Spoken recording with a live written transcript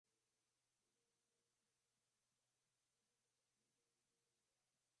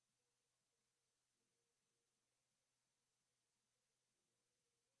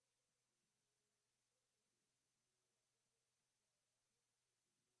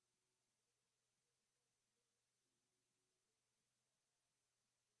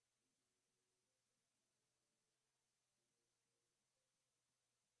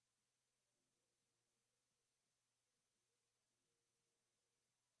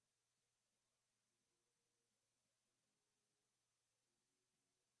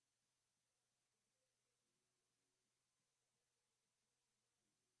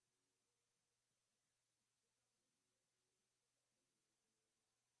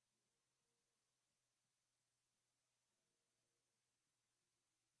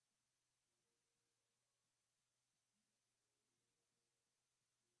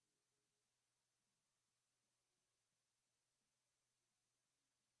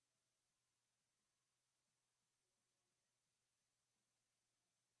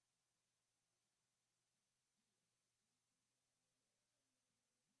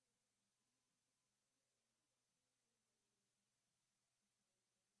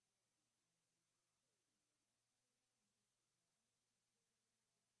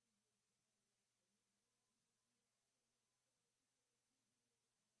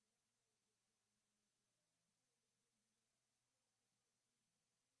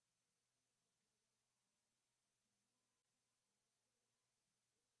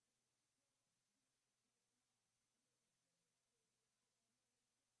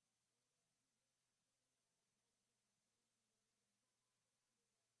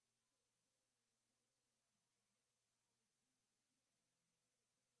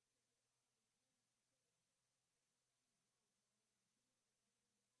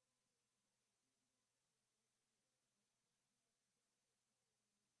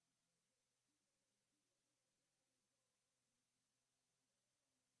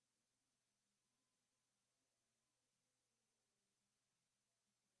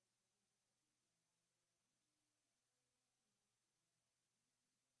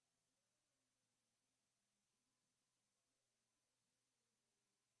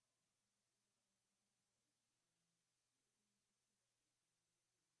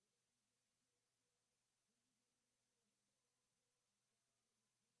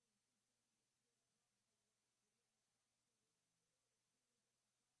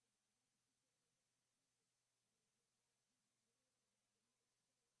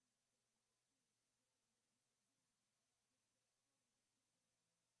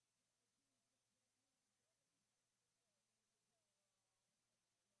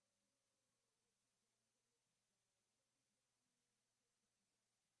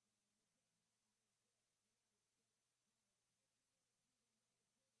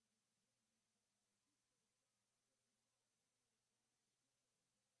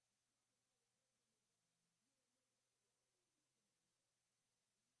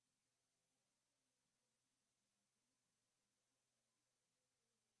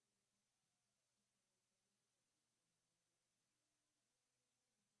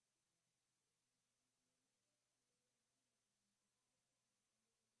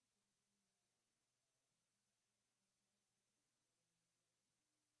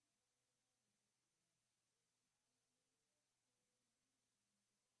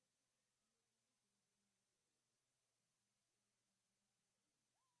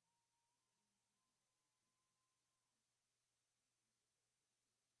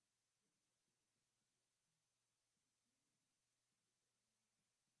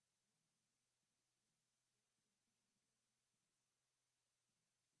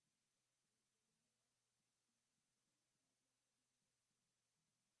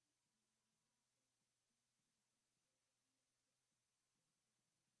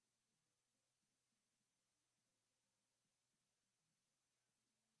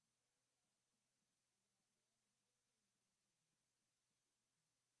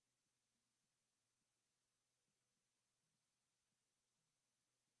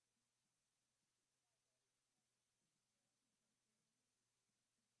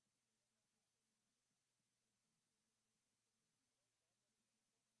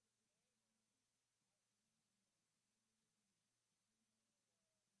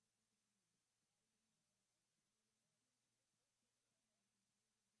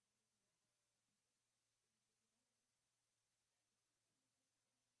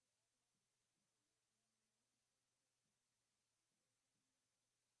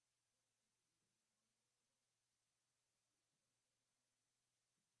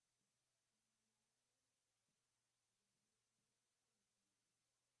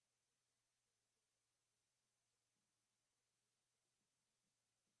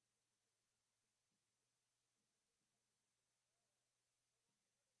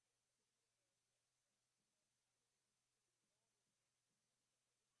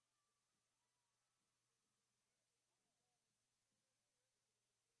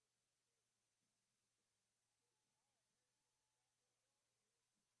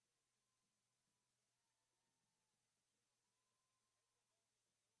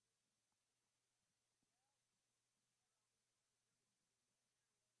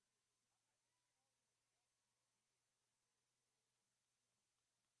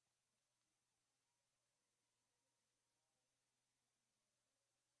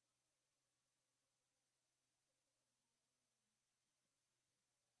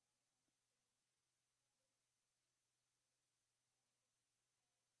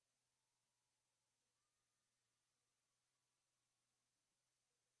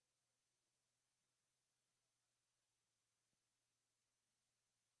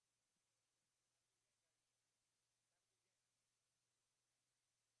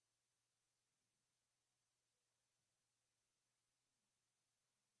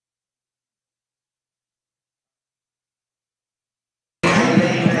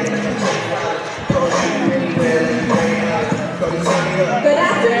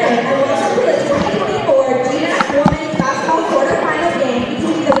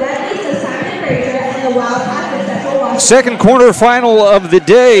Second quarterfinal of the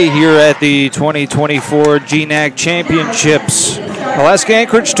day here at the 2024 GNAC Championships. Alaska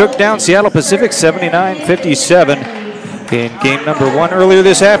Anchorage took down Seattle Pacific 79-57 in game number 1 earlier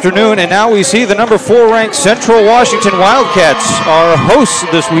this afternoon, and now we see the number 4 ranked Central Washington Wildcats, our hosts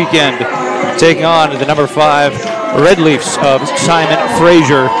this weekend, taking on the number 5 Red Leafs of Simon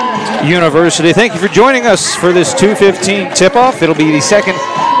Fraser University. Thank you for joining us for this 2:15 tip-off. It'll be the second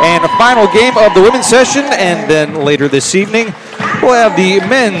and final game of the women's session, and then later this evening we'll have the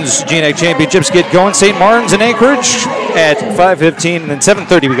men's GNAC Championships get going. St. Martin's and Anchorage at 5:15, and then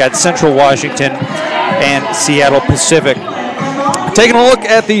 7:30 we got Central Washington and Seattle Pacific. Taking a look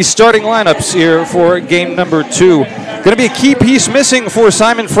at the starting lineups here for game number 2. Going to be a key piece missing for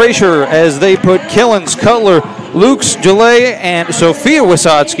Simon Fraser as they put Killens, Cutler, Lukes, Jalay, and Sophia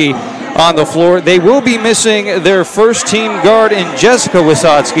Wysotsky on the floor. They will be missing their first team guard in Jessica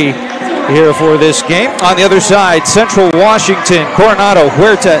Wysotsky here for this game. On the other side, Central Washington, Coronado,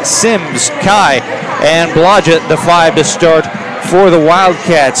 Huerta, Sims, Kai, and Blodgett, the 5 to start for the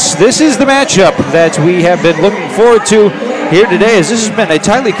Wildcats. This is the matchup that we have been looking forward to here today, as this has been a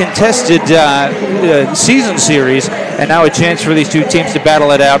tightly contested season series, and now a chance for these two teams to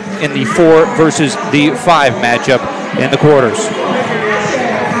battle it out in the 4 versus the 5 matchup in the quarters.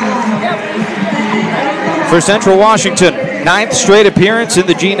 For Central Washington, 9th straight appearance in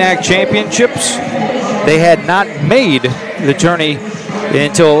the GNAC Championships. They had not made the tourney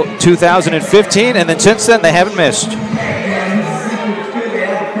until 2015, and then since then they haven't missed.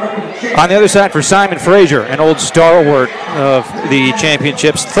 On the other side for Simon Fraser, an old stalwart of the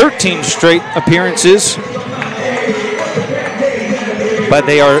championships, 13 straight appearances, but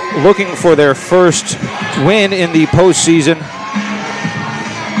they are looking for their first win in the postseason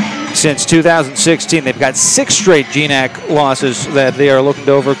since 2016. They've got 6 straight GNAC losses that they are looking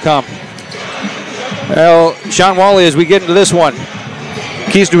to overcome. Well, Sean Wally, as we get into this one,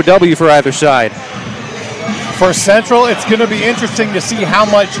 keys to a W for either side. For Central, it's going to be interesting to see how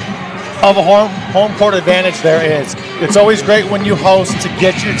much of a home court advantage there is. It's always great when you host to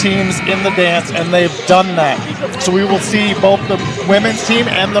get your teams in the dance, and they've done that. So we will see both the women's team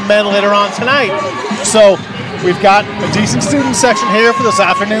and the men later on tonight. So we've got a decent student section here for this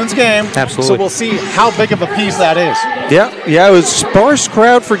afternoon's game. Absolutely. So we'll see how big of a piece that is. Yeah, it was a sparse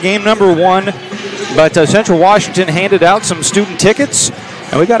crowd for game number 1, but Central Washington handed out some student tickets,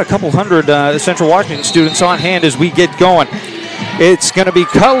 and we got a couple hundred Central Washington students on hand as we get going. It's going to be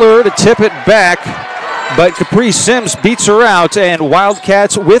Cutler to tip it back, but Capri Sims beats her out, and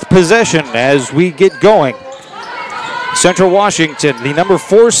Wildcats with possession as we get going. Central Washington, the number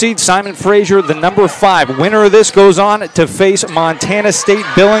 4 seed, Simon Fraser, the number 5. Winner of this goes on to face Montana State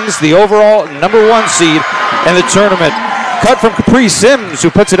Billings, the overall number 1 seed in the tournament. Cut from Capri Sims,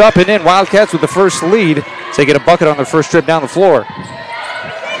 who puts it up and in. Wildcats with the first lead as they get a bucket on their first trip down the floor.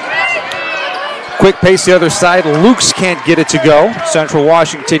 Quick pace the other side. Lukes can't get it to go. Central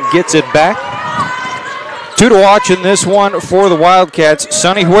Washington gets it back. 2 to watch in this one for the Wildcats.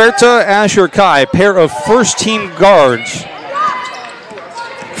 Sunny Huerta, Asher Kai, pair of first-team guards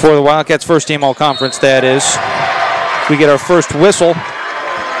for the Wildcats, first-team all-conference, that is. We get our first whistle.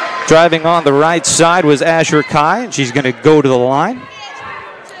 Driving on the right side was Asher Kai, and she's going to go to the line.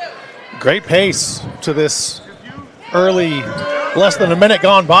 Great pace to this early, less than a minute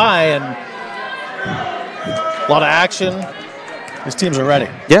gone by, and a lot of action. These teams are ready.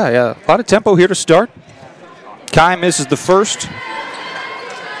 Yeah, a lot of tempo here to start. Kai misses the first.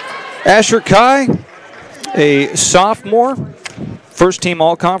 Asher Kai, a sophomore, first-team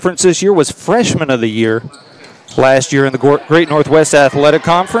all-conference this year, was freshman of the year last year in the Great Northwest Athletic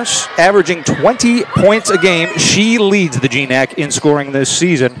Conference, averaging 20 points a game. She leads the GNAC in scoring this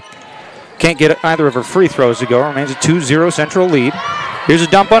season. Can't get either of her free throws to go. Remains a 2-0 Central lead. Here's a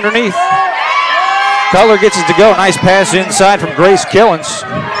dump underneath. Cutler gets it to go. Nice pass inside from Grace Killens.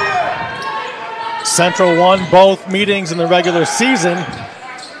 Central won both meetings in the regular season.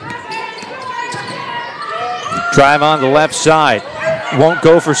 Drive on the left side. Won't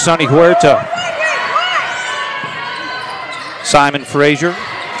go for Sunny Huerta. Simon Fraser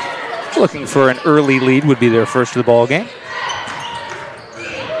looking for an early lead, would be their first of the ball game.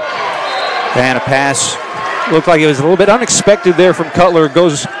 And a pass looked like it was a little bit unexpected there from Cutler.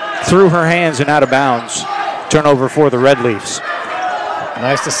 Goes through her hands and out of bounds. Turnover for the Red Leafs.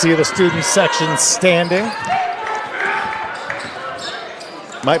 Nice to see the student section standing.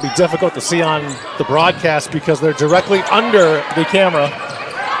 Might be difficult to see on the broadcast because they're directly under the camera.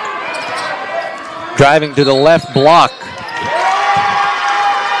 Driving to the left block.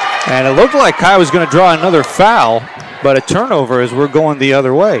 And it looked like Kai was going to draw another foul, but a turnover as we're going the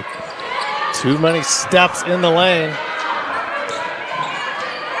other way. Too many steps in the lane.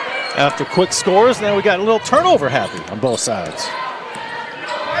 After quick scores, now we got a little turnover happy on both sides.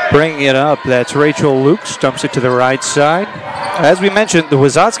 Bringing it up, that's Rachel Lukes, dumps it to the right side. As we mentioned, the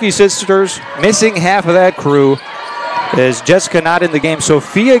Wazotsky sisters missing half of that crew. As Jessica not in the game.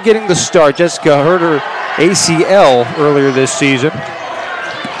 Sophia getting the start. Jessica hurt her ACL earlier this season.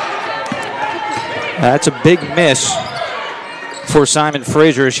 That's a big miss for Simon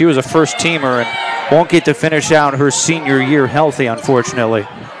Fraser. She was a first teamer and won't get to finish out her senior year healthy, unfortunately.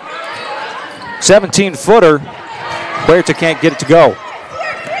 17-footer. Huerta can't get it to go.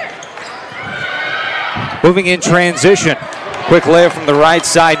 Moving in transition. Quick layup from the right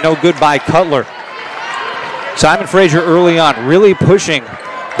side. No good by Cutler. Simon Fraser early on really pushing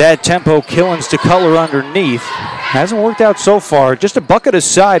that tempo. Killens to Cutler underneath. Hasn't worked out so far. Just a bucket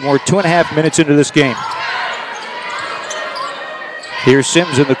aside. We're 2.5 minutes into this game. Here's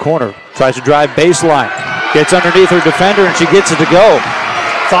Sims in the corner. Tries to drive baseline. Gets underneath her defender and she gets it to go.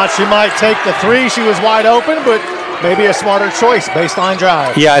 Thought she might take the three. She was wide open, but maybe a smarter choice. Baseline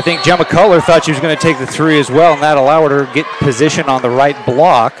drive. Yeah, I think Gemma Cutler thought she was going to take the three as well, and that allowed her to get position on the right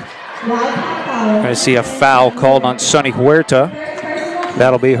block. We're going to see a foul called on Sunny Huerta.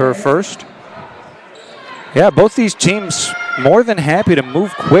 That'll be her first. Yeah, both these teams more than happy to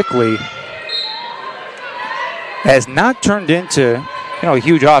move quickly. Has not turned into, a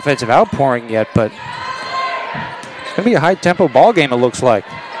huge offensive outpouring yet, but it's going to be a high-tempo ball game, it looks like.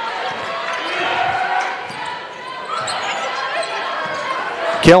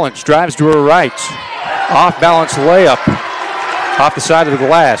 Killens drives to her right. Off-balance layup. Off the side of the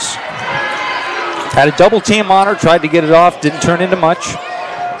glass. Had a double team on her, tried to get it off, didn't turn into much.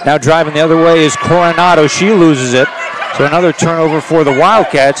 Now driving the other way is Coronado. She loses it. So another turnover for the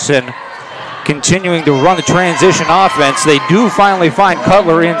Wildcats, and continuing to run the transition offense. They do finally find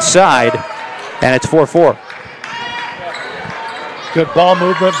Cutler inside, and it's 4-4. Good ball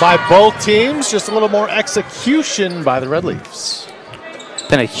movement by both teams, just a little more execution by the Red Leafs.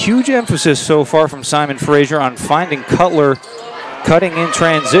 Been a huge emphasis so far from Simon Fraser on finding Cutler cutting in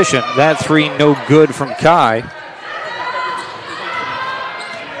transition. That three no good from Kai.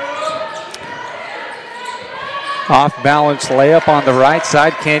 Off balance layup on the right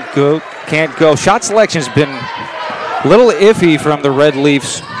side, can't go. Shot selection's been a little iffy from the Red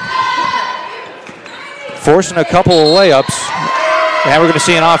Leafs. Forcing a couple of layups. Now we're going to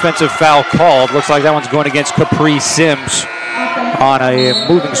see an offensive foul called. Looks like that one's going against Capri Sims on a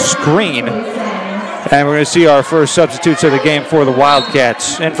moving screen. And we're going to see our first substitutes of the game for the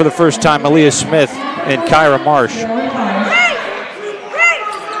Wildcats. And for the first time, Aaliyah Smith and Kyra Marsh.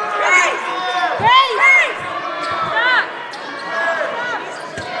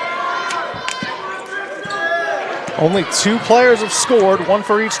 Only two players have scored, one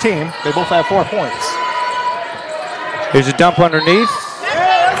for each team. They both have 4 points. Here's a dump underneath.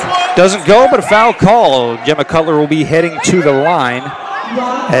 Doesn't go, but a foul call. Gemma Cutler will be heading to the line,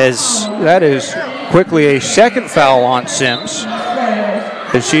 as that is quickly a second foul on Sims,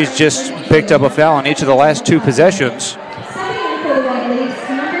 as she's just picked up a foul on each of the last two possessions.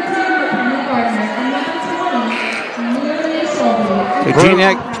 The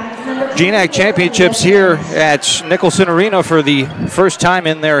GNAC Championships here at Nicholson Arena for the first time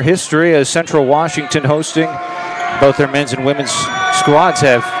in their history, as Central Washington hosting. Both their men's and women's squads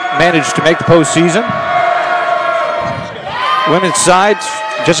have managed to make the postseason. Women's sides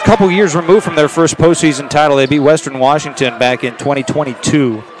just a couple years removed from their first postseason title. They beat Western Washington back in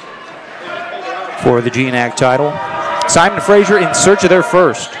 2022 for the GNAC title. Simon Fraser in search of their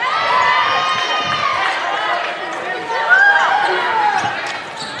first.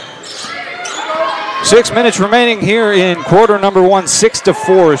 Six minutes remaining here in quarter number one.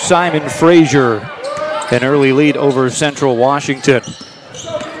 6-4, Simon Fraser. An early lead over Central Washington.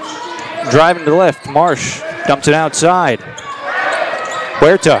 Driving to the left, Marsh dumps it outside.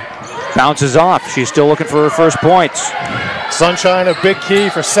 Huerta bounces off. She's still looking for her first points. Sunshine, a big key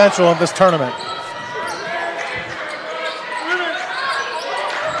for Central in this tournament.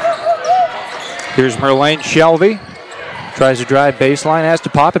 Here's Merlane Shelby. Tries to drive baseline, has to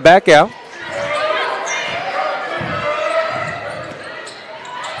pop it back out.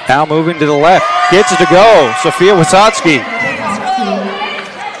 Now moving to the left. Gets it to go. Sophia Wasotsky.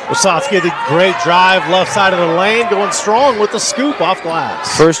 Wasotsky, the great drive, left side of the lane, going strong with the scoop off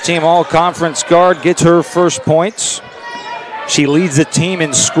glass. First team all-conference guard gets her first points. She leads the team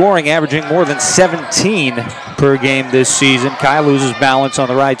in scoring, averaging more than 17 per game this season. Kai loses balance on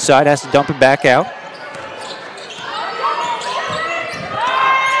the right side, has to dump it back out.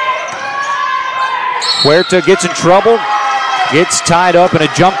 Huerta gets in trouble. gets tied up and a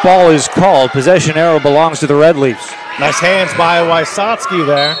jump ball is called. Possession arrow belongs to the Red Leafs. Nice hands by Wysocki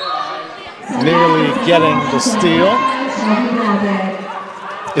there. Nearly getting the steal.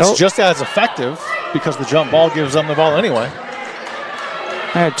 It's just as effective because the jump ball gives them the ball anyway.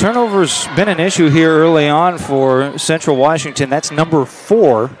 Turnover's been an issue here early on for Central Washington. That's number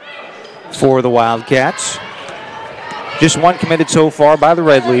 4 for the Wildcats. Just one committed so far by the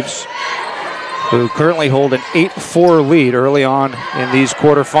Red Leafs, who currently hold an 8-4 lead early on in these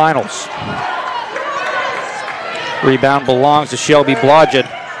quarterfinals. Rebound belongs to Shelby Blodgett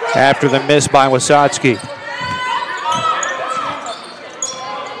after the miss by Wysocki.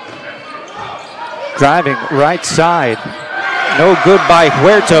 Driving right side. No good by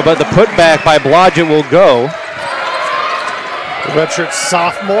Huerta, but the putback by Blodgett will go. The redshirt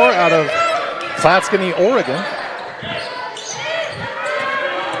sophomore out of Clatskanie, Oregon.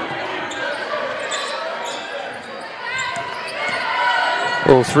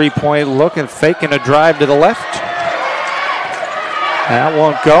 Little three-point look and faking a drive to the left. That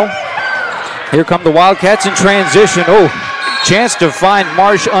won't go. Here come the Wildcats in transition. Oh, chance to find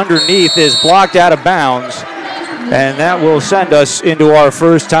Marsh underneath is blocked out of bounds. And that will send us into our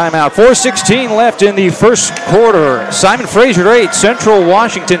first timeout. 4:16 left in the first quarter. Simon Fraser 8, Central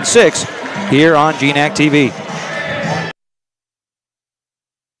Washington 6, here on GNAC TV.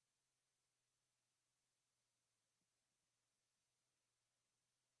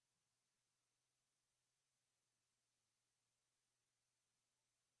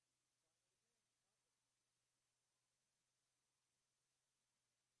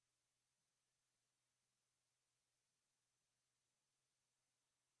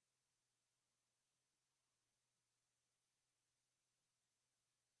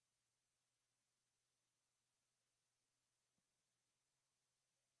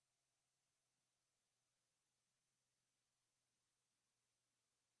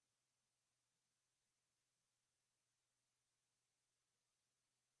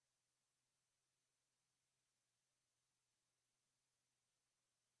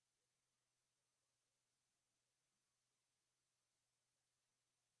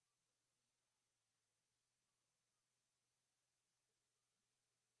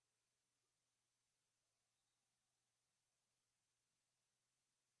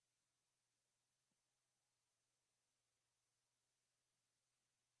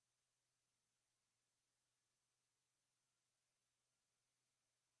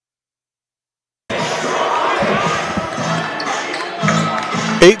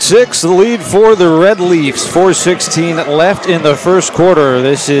 (8-6) the lead for the Red Leafs. 4:16 left in the first quarter.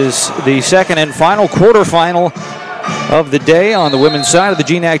 This is the second and final quarterfinal of the day on the women's side of the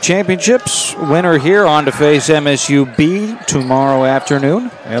GNAC Championships. Winner here on to face MSUB tomorrow afternoon.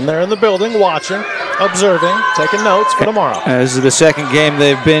 And they're in the building watching, observing, taking notes for tomorrow. As the second game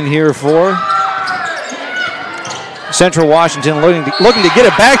they've been here for. Central Washington looking to get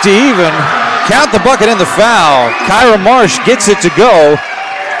it back to even. Count the bucket and the foul. Kyra Marsh gets it to go.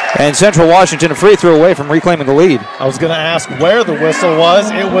 And Central Washington a free throw away from reclaiming the lead. I was going to ask where the whistle was.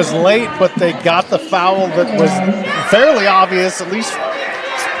 It was late, but they got the foul that was fairly obvious, at least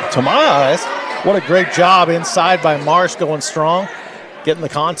to my eyes. What a great job inside by Marsh, going strong, getting the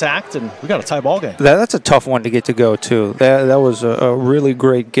contact, and we got a tie ball game. That's a tough one to get to go, too. That was a really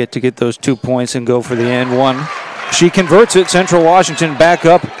great get to get those 2 points and go for the and one. She converts it. Central Washington back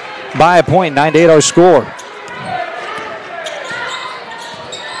up by a point, 9-8 our score.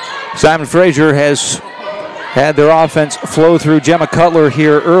 Simon Fraser has had their offense flow through Gemma Cutler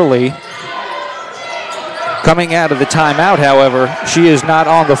here early. Coming out of the timeout, however, she is not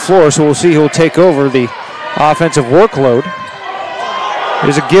on the floor, so we'll see who will take over the offensive workload.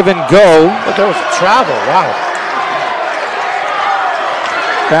 There's a give and go. But there was a travel, wow.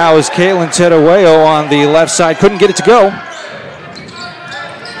 Now is Caitlin Terueo on the left side. Couldn't get it to go.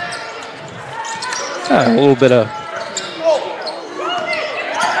 A little bit of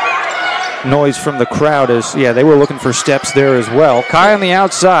noise from the crowd as, they were looking for steps there as well. Kai on the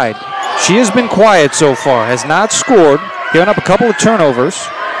outside. She has been quiet so far, has not scored, given up a couple of turnovers.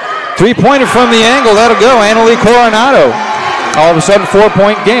 Three-pointer from the angle, that'll go. Annalie Coronado. All of a sudden,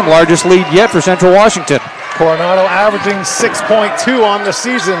 4-point game, largest lead yet for Central Washington. Coronado averaging 6.2 on the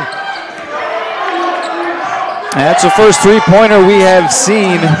season. That's the first three-pointer we have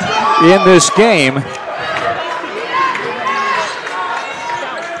seen in this game.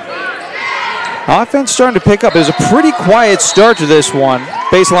 Offense starting to pick up. It was a pretty quiet start to this one.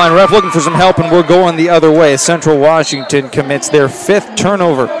 Baseline ref looking for some help, and we're going the other way. Central Washington commits their 5th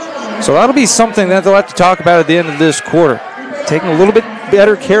turnover. So that'll be something that they'll have to talk about at the end of this quarter. Taking a little bit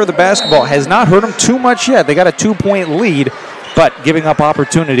better care of the basketball. Has not hurt them too much yet. They got a 2-point lead, but giving up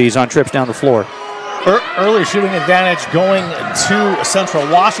opportunities on trips down the floor. Early shooting advantage going to Central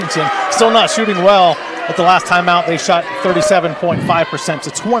Washington. Still not shooting well. At the last time out, they shot 37.5% to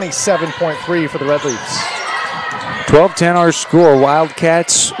 27.3% for the Red Leafs. 12-10 our score.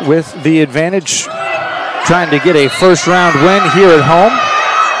 Wildcats with the advantage, trying to get a first-round win here at home,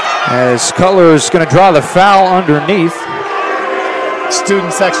 as Cutler is going to draw the foul underneath.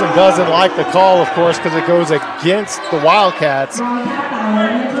 Student section doesn't like the call, of course, because it goes against the Wildcats.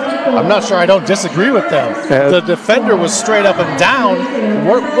 I'm not sure I don't disagree with them. The defender was straight up and down.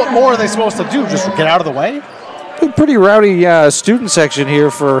 What more are they supposed to do? Just get out of the way? A pretty rowdy student section here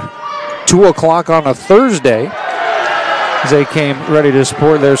for 2 o'clock on a Thursday, as they came ready to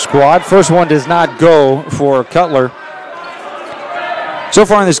support their squad. First one does not go for Cutler. So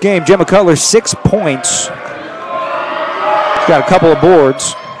far in this game, Gemma Cutler, 6 points. Got a couple of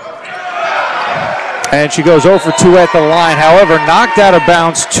boards. And she goes 0 for 2 at the line. However, knocked out of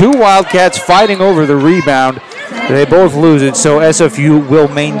bounds. 2 Wildcats fighting over the rebound. They both lose it, so SFU will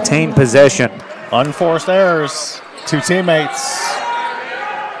maintain possession. Unforced errors. 2 teammates.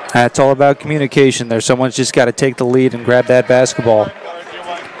 That's all about communication there. Someone's just got to take the lead and grab that basketball.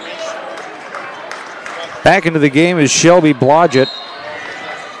 Back into the game is Shelby Blodgett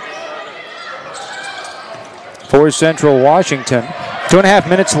for Central Washington. 2.5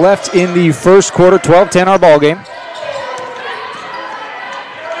 minutes left in the first quarter. 12-10 our ball game.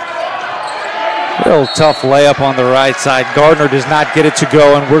 Real tough layup on the right side. Gardner does not get it to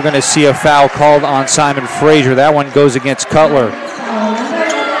go, and we're going to see a foul called on Simon Fraser. That one goes against Cutler.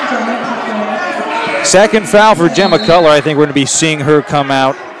 Second foul for Gemma Cutler. I think we're going to be seeing her come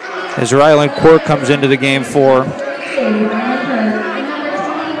out as Ryland Quirk comes into the game for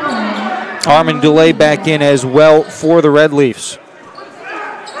Armin DeLay back in as well for the Red Leafs.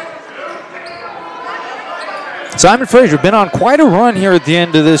 Simon Fraser been on quite a run here at the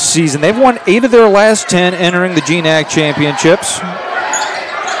end of this season. They've won 8 of their last 10 entering the GNAC championships.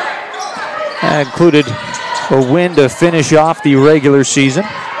 That included a win to finish off the regular season.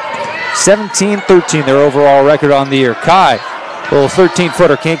 17-13 their overall record on the year. Kai, little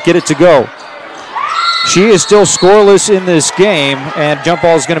 13-footer, can't get it to go. She is still scoreless in this game, and jump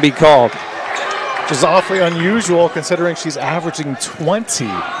ball is going to be called. Which is awfully unusual considering she's averaging 20.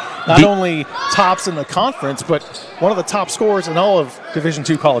 Not only tops in the conference, but one of the top scorers in all of Division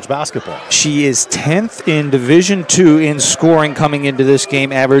II college basketball. She is 10th in Division II in scoring coming into this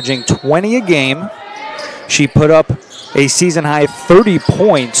game, averaging 20 a game. She put up a season-high 30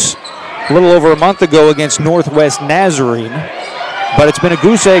 points a little over a month ago against Northwest Nazarene. But it's been a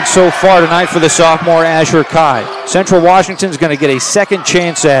goose egg so far tonight for the sophomore Asher Kai. Central Washington's going to get a second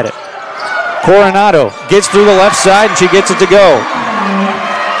chance at it. Coronado gets through the left side, and she gets it to go.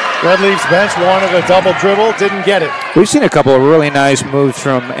 Red Leafs bench wanted a double dribble, didn't get it. We've seen a couple of really nice moves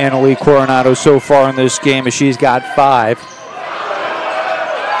from Annalie Coronado so far in this game, as she's got 5.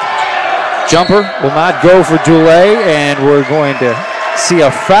 Jumper will not go for Dulé, and we're going to see a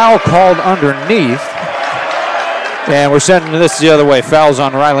foul called underneath. And we're sending this the other way. Fouls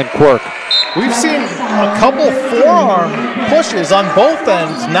on Ryland Quirk. We've seen a couple forearm pushes on both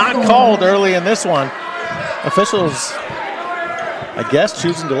ends, not called early in this one. Officials, I guess,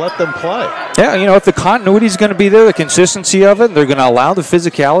 choosing to let them play. Yeah, you know, if the continuity is going to be there, the consistency of it, they're going to allow the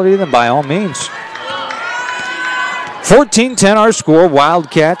physicality, then by all means. 14-10 our score.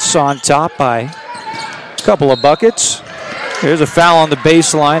 Wildcats on top by a couple of buckets. There's a foul on the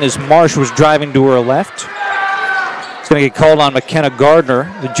baseline as Marsh was driving to her left. It's going to get called on McKenna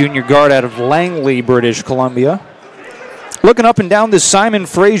Gardner, the junior guard out of Langley, British Columbia. Looking up and down the Simon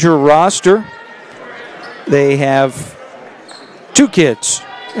Fraser roster, they have 2 kids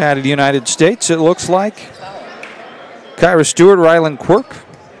out of the United States, it looks like. Kyra Stewart, Ryland Quirk.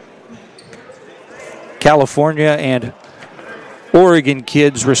 California and Oregon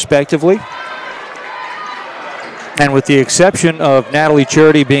kids, respectively. And with the exception of Natalie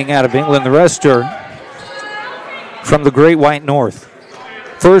Charity being out of England, the rest are from the Great White North.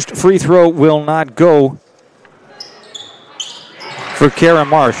 First free throw will not go for Kara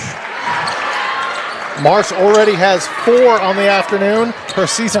Marsh. Marsh already has 4 on the afternoon. Her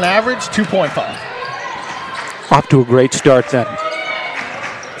season average, 2.5. Off to a great start then.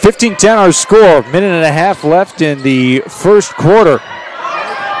 15-10 our score. Minute and a half left in the first quarter.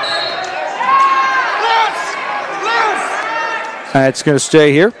 It's going to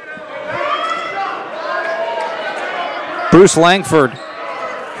stay here. Bruce Langford,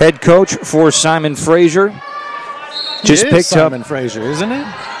 head coach for Simon Fraser. Just picked Simon Fraser, isn't it?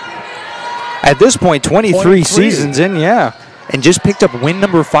 At this point, 23 seasons in, yeah. and just picked up win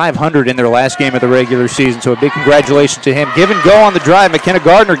number 500 in their last game of the regular season. So a big congratulations to him. Give and go on the drive. McKenna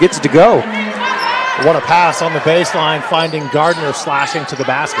Gardner gets it to go. What a pass on the baseline, finding Gardner slashing to the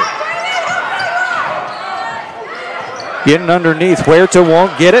basket. Getting underneath. Huerta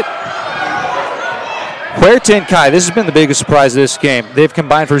won't get it. Huerta and Kai, this has been the biggest surprise of this game. They've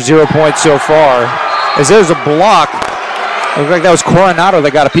combined for 0 points so far. As there's a block. Looked like that was Coronado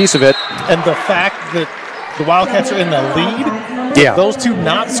that got a piece of it. And the fact that the Wildcats are in the lead, those two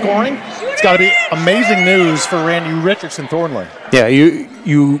not scoring, it's got to be amazing news for Randy Richardson Thornley. Yeah,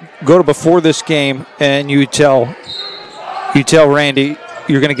 you go to before this game and you tell Randy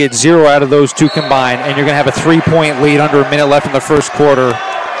you're going to get 0 out of those two combined, and you're going to have a 3-point lead under a minute left in the first quarter.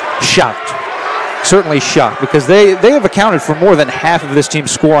 Shocked. Certainly shocked, because they have accounted for more than half of this team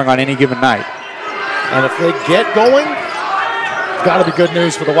scoring on any given night. And if they get going, it's got to be good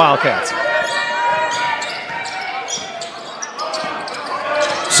news for the Wildcats.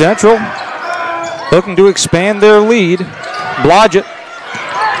 Central looking to expand their lead. Blodgett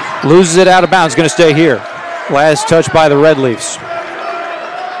loses it out of bounds, going to stay here. Last touch by the Red Leafs.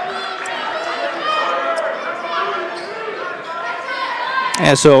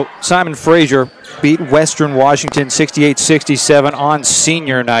 And so Simon Fraser beat Western Washington 68-67 on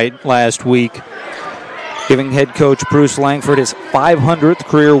senior night last week, giving head coach Bruce Langford his 500th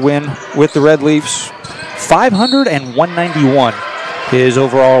career win with the Red Leafs. 500 and 191, his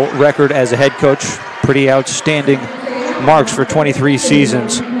overall record as a head coach. Pretty outstanding marks for 23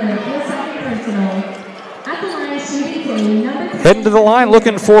 seasons. Heading to the line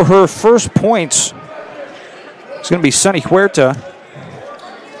looking for her first points. It's going to be Sunny Huerta,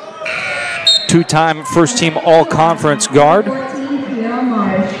 two-time first-team all-conference guard.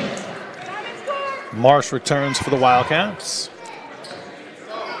 Marsh returns for the Wildcats.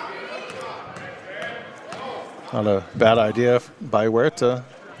 Not a bad idea by Huerta.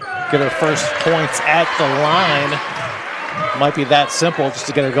 Get her first points at the line. Might be that simple just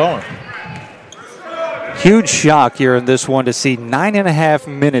to get her going. Huge shock here in this one to see 9.5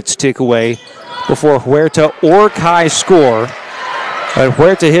 minutes tick away before Huerta or Kai score. But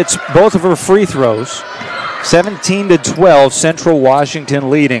Huerta hits both of her free throws. 17-12, Central Washington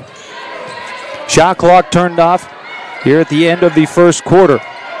leading. Shot clock turned off here at the end of the first quarter.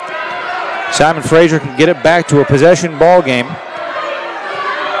 Simon Fraser can get it back to a possession ball game.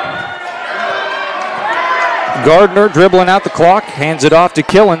 Gardner dribbling out the clock, hands it off to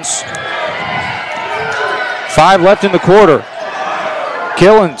Killens. 5 left in the quarter.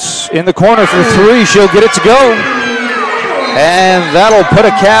 Killens in the corner for 3. She'll get it to go. And that'll put a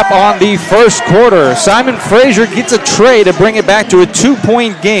cap on the first quarter. Simon Fraser gets a tray to bring it back to a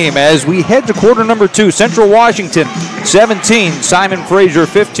 2-point game as we head to quarter number 2. Central Washington 17, Simon Fraser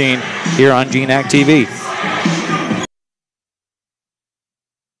 15 here on GNAC TV.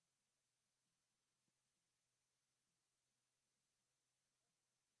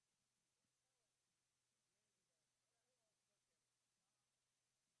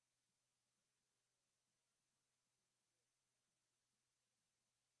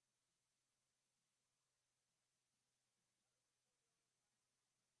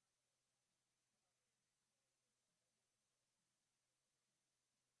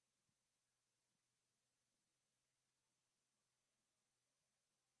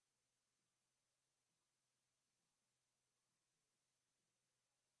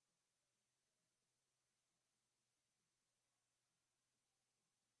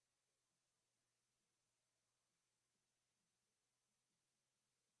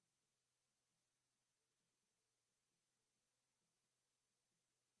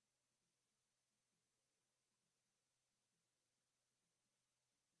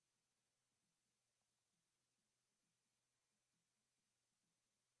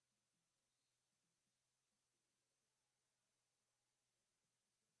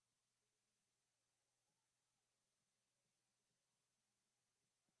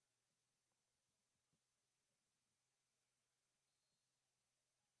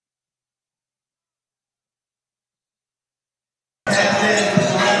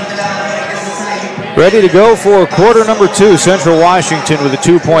 Ready to go for quarter number 2. Central Washington with a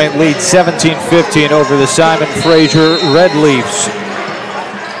 2-point lead, 17-15 over the Simon Fraser Red Leafs.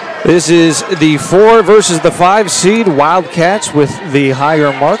 This is the 4 versus the 5 seed Wildcats with the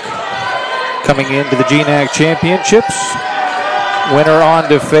higher mark coming into the GNAC Championships. Winner on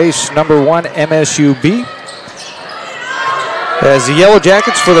to face number 1 MSUB. As the Yellow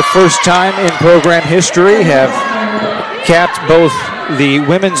Jackets for the first time in program history have capped both the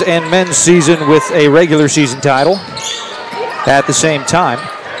women's and men's season with a regular season title at the same time.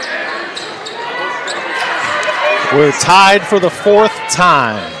 We're tied for the 4th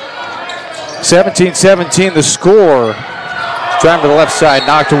time. 17-17 the score. Driving to the left side,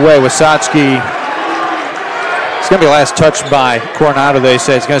 knocked away. Wysotsky. It's going to be last touched by Coronado, they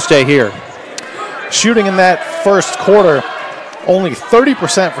say. It's going to stay here. Shooting in that first quarter, only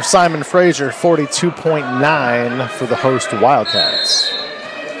 30% for Simon Fraser, 42.9 for the host Wildcats.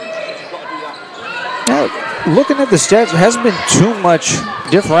 Now, looking at the stats, there hasn't been too much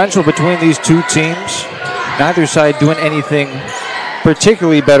differential between these two teams. Neither side doing anything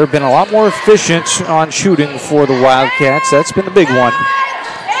particularly better. Been a lot more efficient on shooting for the Wildcats. That's been the big one.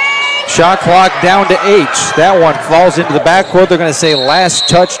 Shot clock down to 8. That one falls into the backcourt. They're going to say last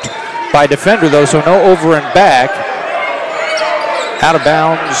touched by defender, though, so no over and back. Out of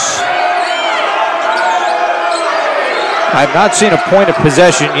bounds. I've not seen a point of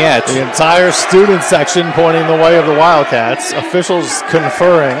possession yet. The entire student section pointing the way of the Wildcats. Officials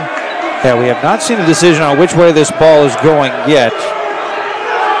conferring. Yeah, we have not seen a decision on which way this ball is going yet.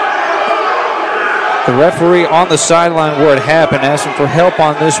 The referee on the sideline where it happened, asking for help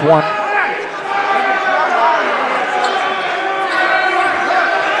on this one.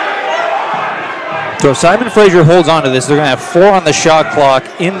 So if Simon Fraser holds on to this, they're going to have 4 on the shot clock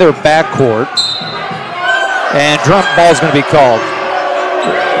in their backcourt. And drunk ball is going to be called.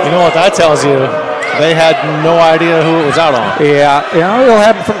 You know what that tells you? They had no idea who it was out on. Yeah, you know, it'll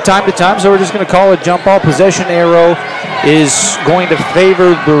happen from time to time, so we're just going to call it jump ball. Possession arrow is going to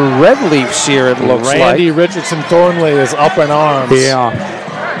favor the Red Leafs here, it looks like. Randy Richardson Thornley is up in arms. Yeah.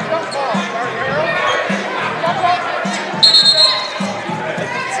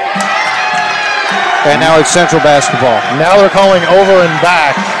 And now it's Central basketball. Now they're calling over and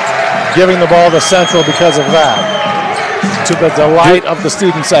back, giving the ball to Central because of that. To the delight of the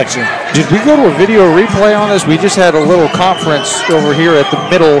student section. Did we go to a video replay on this? We just had a little conference over here at the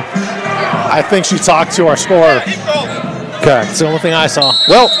middle. I think she talked to our scorer. Okay. That's the only thing I saw.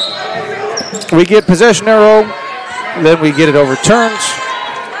 Well, we get possession arrow, then we get it overturned.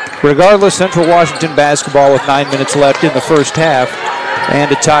 Regardless, Central Washington basketball with 9 minutes left in the first half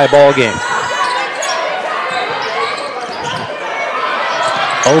and a tie ball game.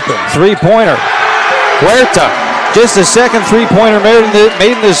 Open. Three-pointer. Huerta. Just the second three-pointer made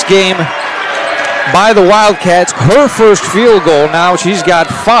in this game by the Wildcats. Her first field goal. Now she's got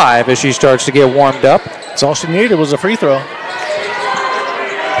 5 as she starts to get warmed up. That's all she needed was a free throw.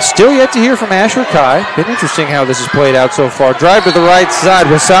 Still yet to hear from Asher Kai. Been interesting how this has played out so far. Drive to the right side.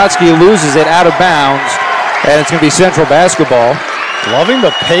 Wysotsky loses it out of bounds. And it's going to be Central basketball. Loving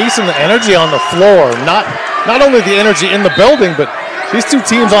the pace and the energy on the floor. Not only the energy in the building, but these two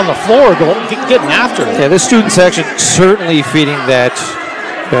teams on the floor getting after it. Yeah, this student section certainly feeding that.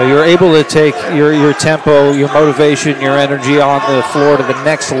 You're able to take your tempo, your motivation, your energy on the floor to the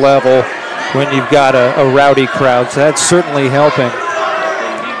next level when you've got a rowdy crowd. So that's certainly helping.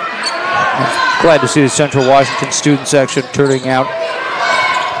 I'm glad to see the Central Washington student section turning out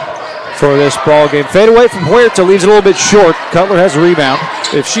for this ball game. Fade away from Huerta, leaves it a little bit short. Cutler has a rebound.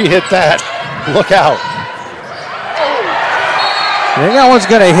 If she hit that, look out. I think that one's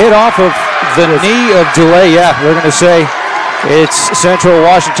going to hit off of the knee of Delay. Yeah, we're going to say it's Central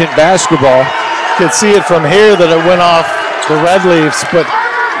Washington basketball. Could see it from here that it went off the Red Leafs, but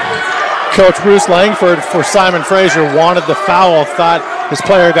Coach Bruce Langford for Simon Fraser wanted the foul, thought his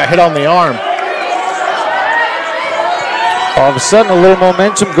player got hit on the arm. All of a sudden, a little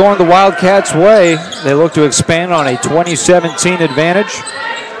momentum going the Wildcats' way. They look to expand on a 2017 advantage.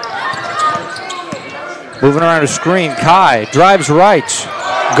 Moving around a screen, Kai drives right,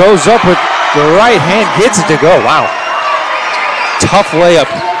 goes up with the right hand, gets it to go. Wow. Tough layup,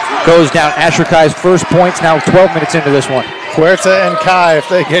 goes down. Asher Kai's first points, now 12 minutes into this one. Huerta and Kai, if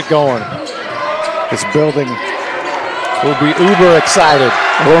they get going, this building will be uber excited.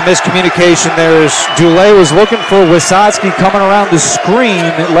 A little miscommunication there as Dulé was looking for Wysotsky coming around the screen,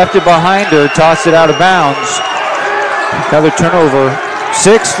 left it behind her, tossed it out of bounds. Another turnover.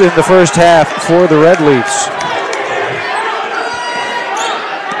 6th in the first half for the Red Leafs.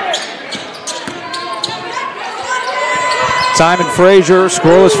 Simon Fraser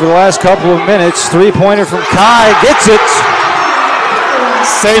scoreless for the last couple of minutes. Three-pointer from Kai, gets it.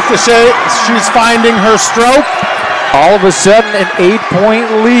 Safe to say she's finding her stroke. All of a sudden an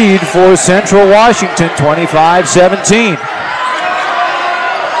 8-point lead for Central Washington, 25-17.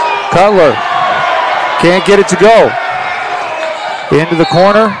 Cutler can't get it to go. Into the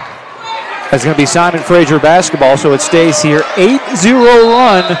corner. That's going to be Simon Fraser basketball, so it stays here. 8-0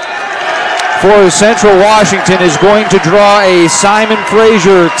 run for Central Washington is going to draw a Simon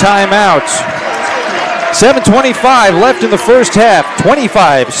Fraser timeout. 7:25 left in the first half.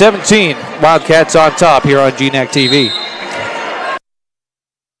 25-17. Wildcats on top here on GNAC TV.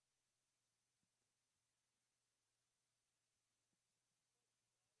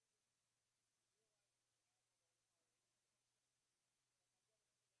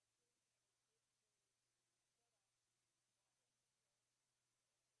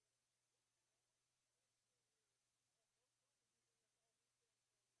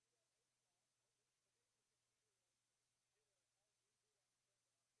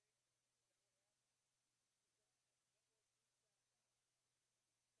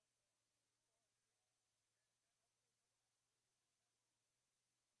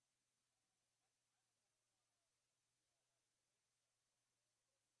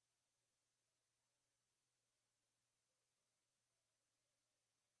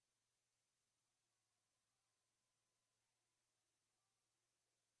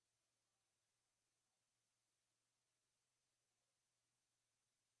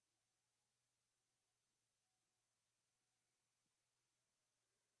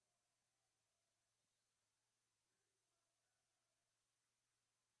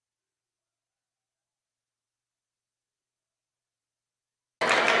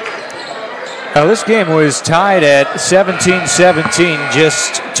 Now this game was tied at 17-17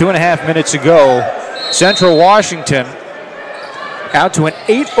 just 2.5 minutes ago. Central Washington out to an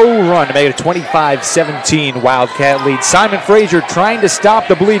 8-0 run to make it a 25-17 Wildcat lead. Simon Fraser trying to stop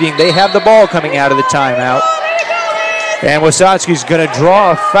the bleeding. They have the ball coming out of the timeout. And Wasatski's going to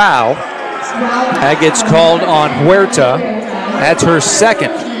draw a foul. That gets called on Huerta. That's her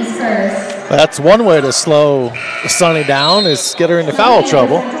second. That's one way to slow Sunny down, is get her into foul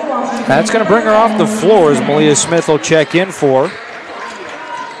trouble. That's going to bring her off the floor as Malia Smith will check in for her.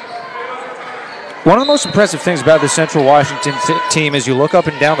 One of the most impressive things about the Central Washington team is you look up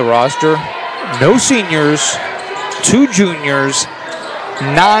and down the roster, no seniors, 2 juniors,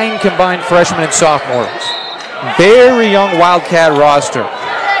 9 combined freshmen and sophomores. Very young Wildcat roster.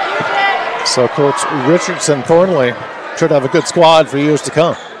 So Coach Richardson Thornley should have a good squad for years to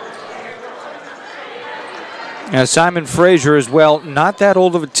come. Now Simon Fraser as well, not that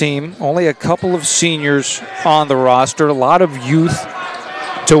old of a team, only a couple of seniors on the roster, a lot of youth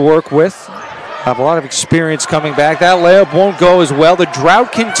to work with, have a lot of experience coming back. That layup won't go as well. The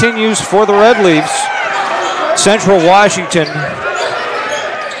drought continues for the Red Leafs. Central Washington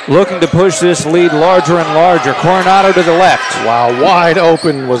looking to push this lead larger and larger. Coronado to the left. Wow, wide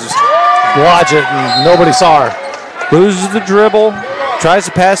open was Blodgett and nobody saw her. Loses the dribble, tries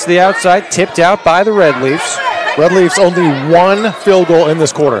to pass to the outside, tipped out by the Red Leafs. Red Leafs only 1 field goal in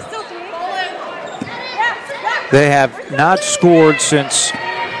this quarter. They have not scored since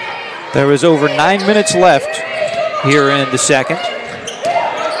there was over 9 minutes left here in the second.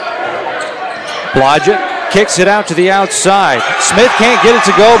 Blodgett kicks it out to the outside. Smith can't get it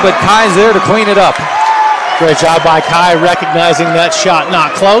to go, but Kai's there to clean it up. Great job by Kai recognizing that shot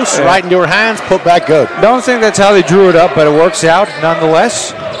not close, right into her hands, put back good. Don't think that's how they drew it up, but it works out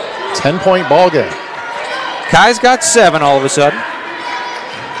nonetheless. 10-point ball game. Kai's got 7 all of a sudden.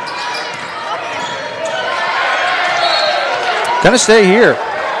 Gonna stay here.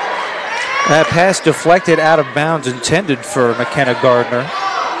 That pass deflected out of bounds, intended for McKenna Gardner.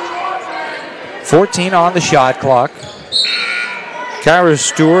 14 on the shot clock. Kyra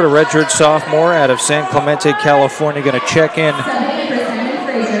Stewart, a redshirt sophomore out of San Clemente, California, gonna check in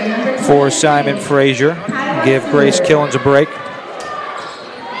for Simon Fraser. Give Grace Killens a break.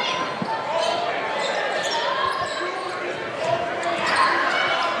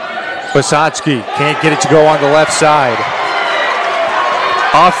 Wasatski can't get it to go on the left side.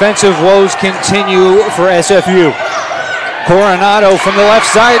 Offensive woes continue for SFU. Coronado from the left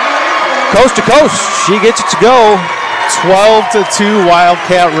side, coast to coast. She gets it to go. 12-2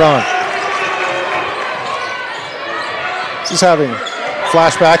 Wildcat run. She's having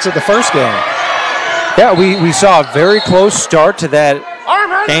flashbacks of the first game. Yeah, we saw a very close start to that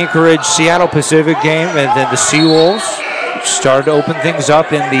Anchorage Seattle Pacific game, and then the Seawolves started to open things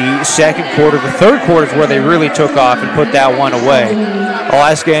up in the second quarter. The third quarter is where they really took off and put that one away.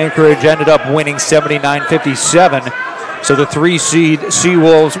 Alaska Anchorage ended up winning 79-57. So the 3-seed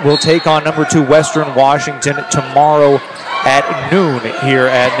Seawolves will take on number 2 Western Washington tomorrow at noon here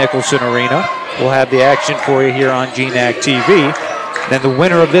at Nicholson Arena. We'll have the action for you here on GNAC TV. Then the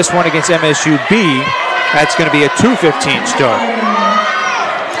winner of this one against MSUB, that's going to be a 2:15 start.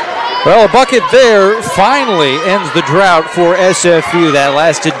 Well, a bucket there finally ends the drought for SFU. That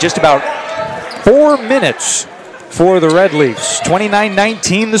lasted just about 4 minutes for the Red Leafs.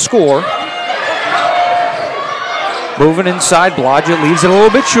 29-19 the score. Moving inside, Blodgett leaves it a little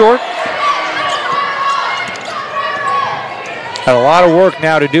bit short. Got a lot of work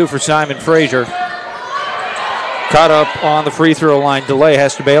now to do for Simon Fraser. Caught up on the free throw line. Delay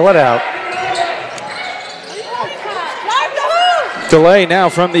has to bail it out. Delay now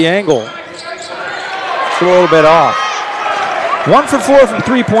from the angle. It's a little bit off. 1 for 4 from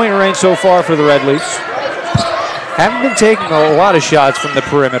three-point range so far for the Red Leafs. Haven't been taking a lot of shots from the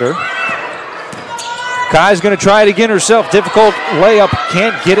perimeter. Kai's going to try it again herself. Difficult layup,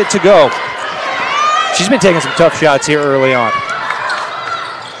 can't get it to go. She's been taking some tough shots here early on.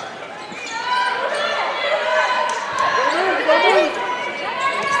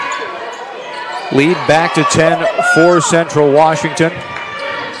 Lead back to 10 for Central Washington.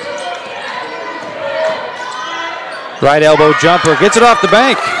 Right elbow jumper, gets it off the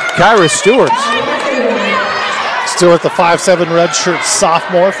bank. Kyra Stewart. Stewart, the 5'7" redshirt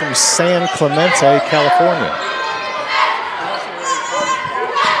sophomore from San Clemente, California.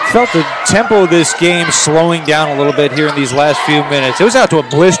 Felt the tempo of this game slowing down a little bit here in these last few minutes. It was out to a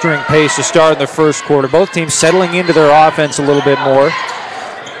blistering pace to start in the first quarter. Both teams settling into their offense a little bit more.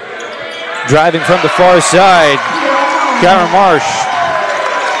 Driving from the far side, Kyra Marsh.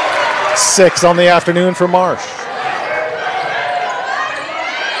 6 on the afternoon for Marsh.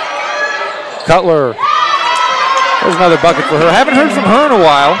 Cutler. There's another bucket for her. Haven't heard from her in a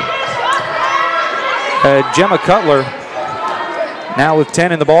while. Gemma Cutler now with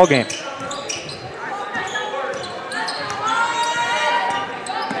 10 in the ball game.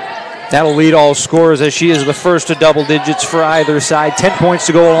 That'll lead all scorers as she is the first to double digits for either side. 10 points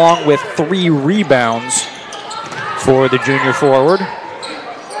to go along with 3 rebounds for the junior forward.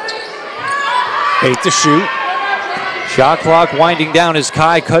 8 to shoot. Shot clock winding down as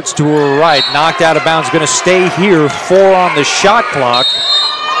Kai cuts to her right. Knocked out of bounds, going to stay here. 4 on the shot clock.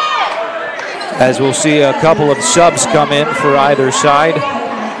 As we'll see a couple of subs come in for either side.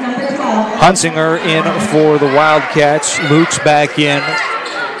 Hunsinger in for the Wildcats. Luke's back in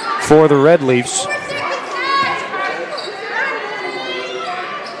for the Red Leafs.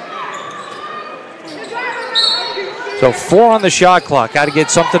 So 4 on the shot clock. Got to get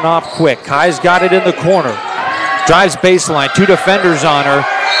something off quick. Kai's got it in the corner. Drives baseline. 2 defenders on her.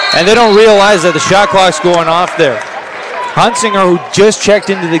 And they don't realize that the shot clock's going off there. Hunsinger, who just checked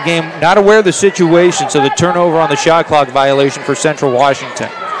into the game, not aware of the situation, so the turnover on the shot clock violation for Central Washington.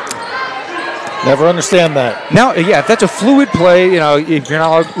 Never understand that. Now, yeah, if that's a fluid play, you know, if you're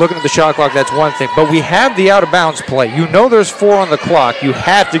not looking at the shot clock, that's one thing. But we have the out-of-bounds play. You know there's 4 on the clock. You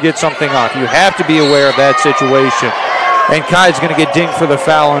have to get something off. You have to be aware of that situation. And Kai's going to get dinged for the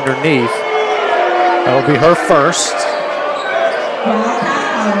foul underneath. That'll be her first.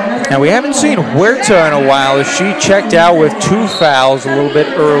 Now, we haven't seen Huerta in a while as she checked out with 2 fouls a little bit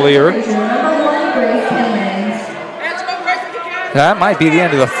earlier. That might be the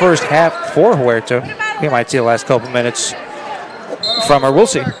end of the first half for Huerta. We might see the last couple minutes from her. We'll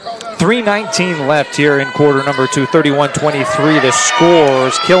see. 3:19 left here in quarter number 2. 31-23 the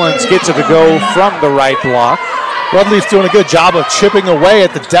scores. Killens gets it to go from the right block. Red Leafs doing a good job of chipping away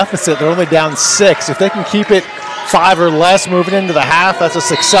at the deficit. They're only down 6. If they can keep it 5 or less moving into the half, that's a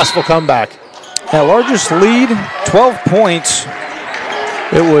successful comeback. That largest lead, 12 points.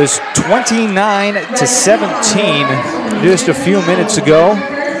 It was 29-17 just a few minutes ago.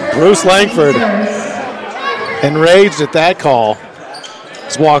 Bruce Langford, enraged at that call,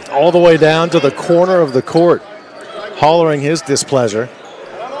 has walked all the way down to the corner of the court, hollering his displeasure.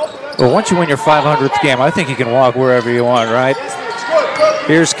 Well, once you win your 500th game, I think you can walk wherever you want, right?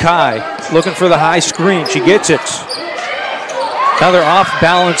 Here's Kai looking for the high screen. She gets it. Another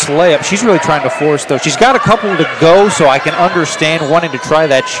off-balance layup. She's really trying to force those. She's got a couple to go, so I can understand wanting to try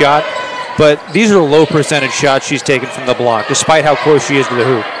that shot. But these are low percentage shots she's taken from the block, despite how close she is to the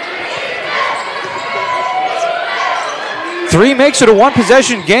hoop. 3 makes it a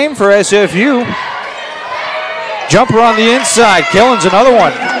 1-possession game for SFU. Jumper on the inside. Killens another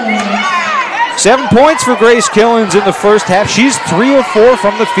one. 7 points for Grace Killens in the first half. She's 3 of 4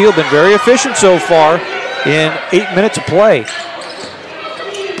 from the field. Been very efficient so far in 8 minutes of play.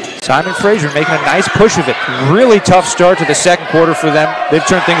 Simon Fraser making a nice push of it. Really tough start to the second quarter for them. They've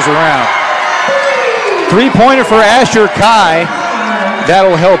turned things around. 3-pointer for Asher Kai.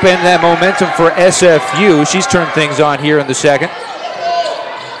 That'll help end that momentum for SFU. She's turned things on here in the second.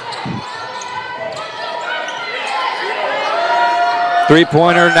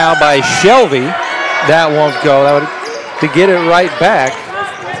 Three-pointer now by Shelby. That won't go. That would to get it right back.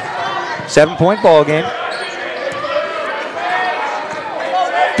 7-point ball game.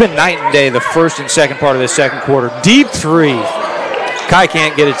 Been night and day the first and second part of the second quarter. Deep 3. Kai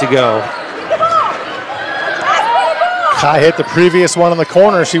can't get it to go. Kai hit the previous one in the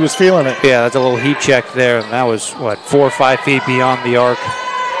corner. She was feeling it. Yeah, that's a little heat check there, and that was, what, 4 or 5 feet beyond the arc.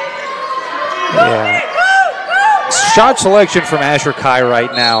 Yeah. Shot selection from Asher Kai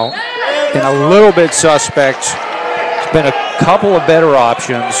right now, and a little bit suspect. There's been a couple of better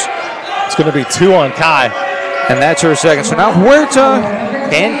options. It's going to be 2 on Kai. And that's her second. So now Huerta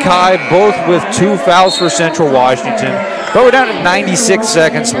and Kai both with 2 fouls for Central Washington. But we're down to 96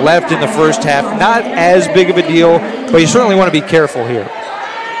 seconds left in the first half. Not as big of a deal, but you certainly want to be careful here.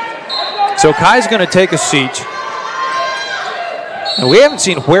 So Kai's going to take a seat. And we haven't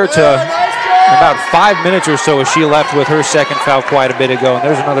seen Huerta in about 5 minutes or so as she left with her second foul quite a bit ago. And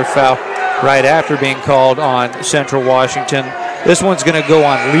there's another foul right after being called on Central Washington. This one's going to go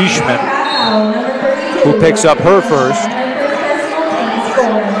on Leishman, who picks up her first.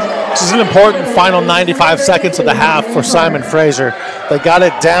 This is an important final 95 seconds of the half for Simon Fraser. They got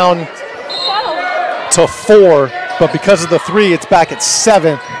it down to 4, but because of the 3, it's back at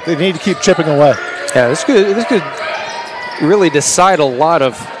 7. They need to keep chipping away. Yeah, this could really decide a lot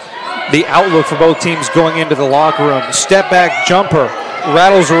of the outlook for both teams going into the locker room. Step back jumper,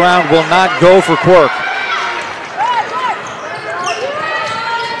 rattles around, will not go for Quirk.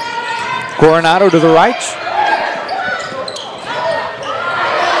 Coronado to the right.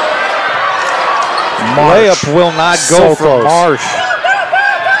 Layup will not go for Marsh.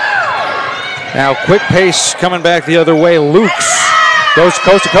 Now quick pace coming back the other way. Lukes goes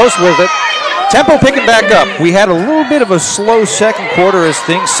coast to coast with it. Tempo picking back up. We had a little bit of a slow second quarter as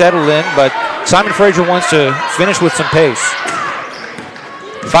things settled in, but Simon Fraser wants to finish with some pace.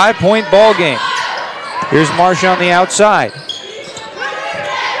 5-point ball game. Here's Marsh on the outside.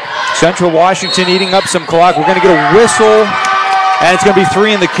 Central Washington eating up some clock. We're going to get a whistle, and it's going to be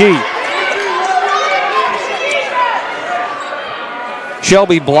 3 in the key.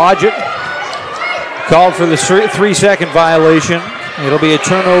 Shelby Blodgett called for the 3-second violation. It'll be a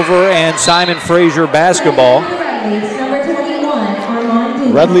turnover and Simon Fraser basketball.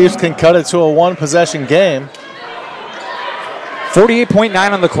 Red Leafs can cut it to a 1-possession game.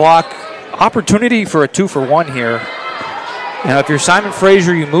 48.9 on the clock. Opportunity for a 2-for-1 here. Now, if you're Simon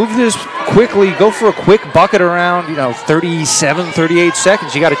Fraser, you move this quickly, go for a quick bucket around, 37, 38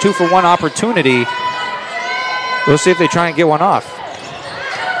 seconds. You got a 2-for-1 opportunity. We'll see if they try and get one off.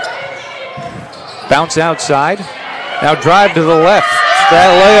 Bounce outside. Now drive to the left. That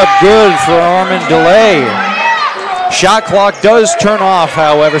layup good for Armand DeLay. Shot clock does turn off,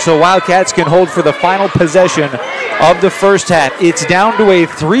 however, so Wildcats can hold for the final possession of the first half. It's down to a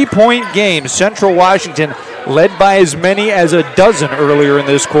 3-point game. Central Washington led by as many as a dozen earlier in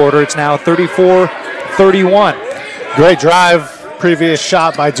this quarter. It's now 34-31. Great drive, previous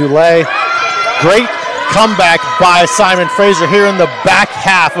shot by DeLay. Great comeback by Simon Fraser here in the back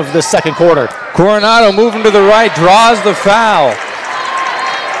half of the second quarter. Coronado moving to the right, draws the foul.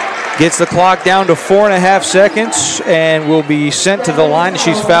 Gets the clock down to 4.5 seconds and will be sent to the line.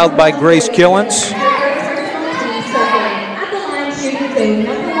 She's fouled by Grace Killens.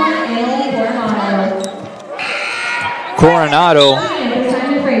 Coronado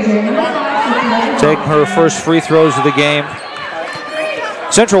taking her first free throws of the game.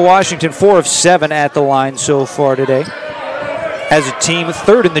 Central Washington 4 of 7 at the line so far today. As a team,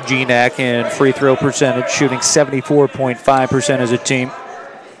 3rd in the GNAC in free throw percentage, shooting 74.5% as a team.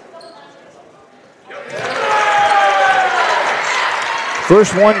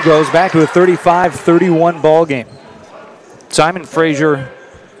 First one goes back to a 35-31 ball game. Simon Fraser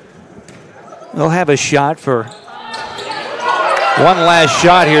will have a shot for one last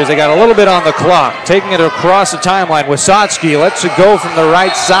shot here as they got a little bit on the clock. Taking it across the timeline. Wasotsky lets it go from the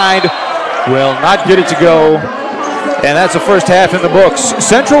right side. Will not get it to go. And that's the first half in the books.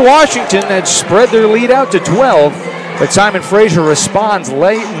 Central Washington had spread their lead out to 12, but Simon Fraser responds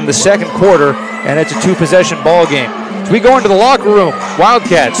late in the second quarter, and it's a 2-possession ball game. As we go into the locker room,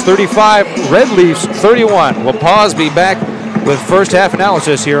 Wildcats 35, Red Leafs 31. We'll pause, be back with first half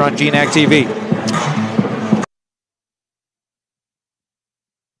analysis here on GNAC TV.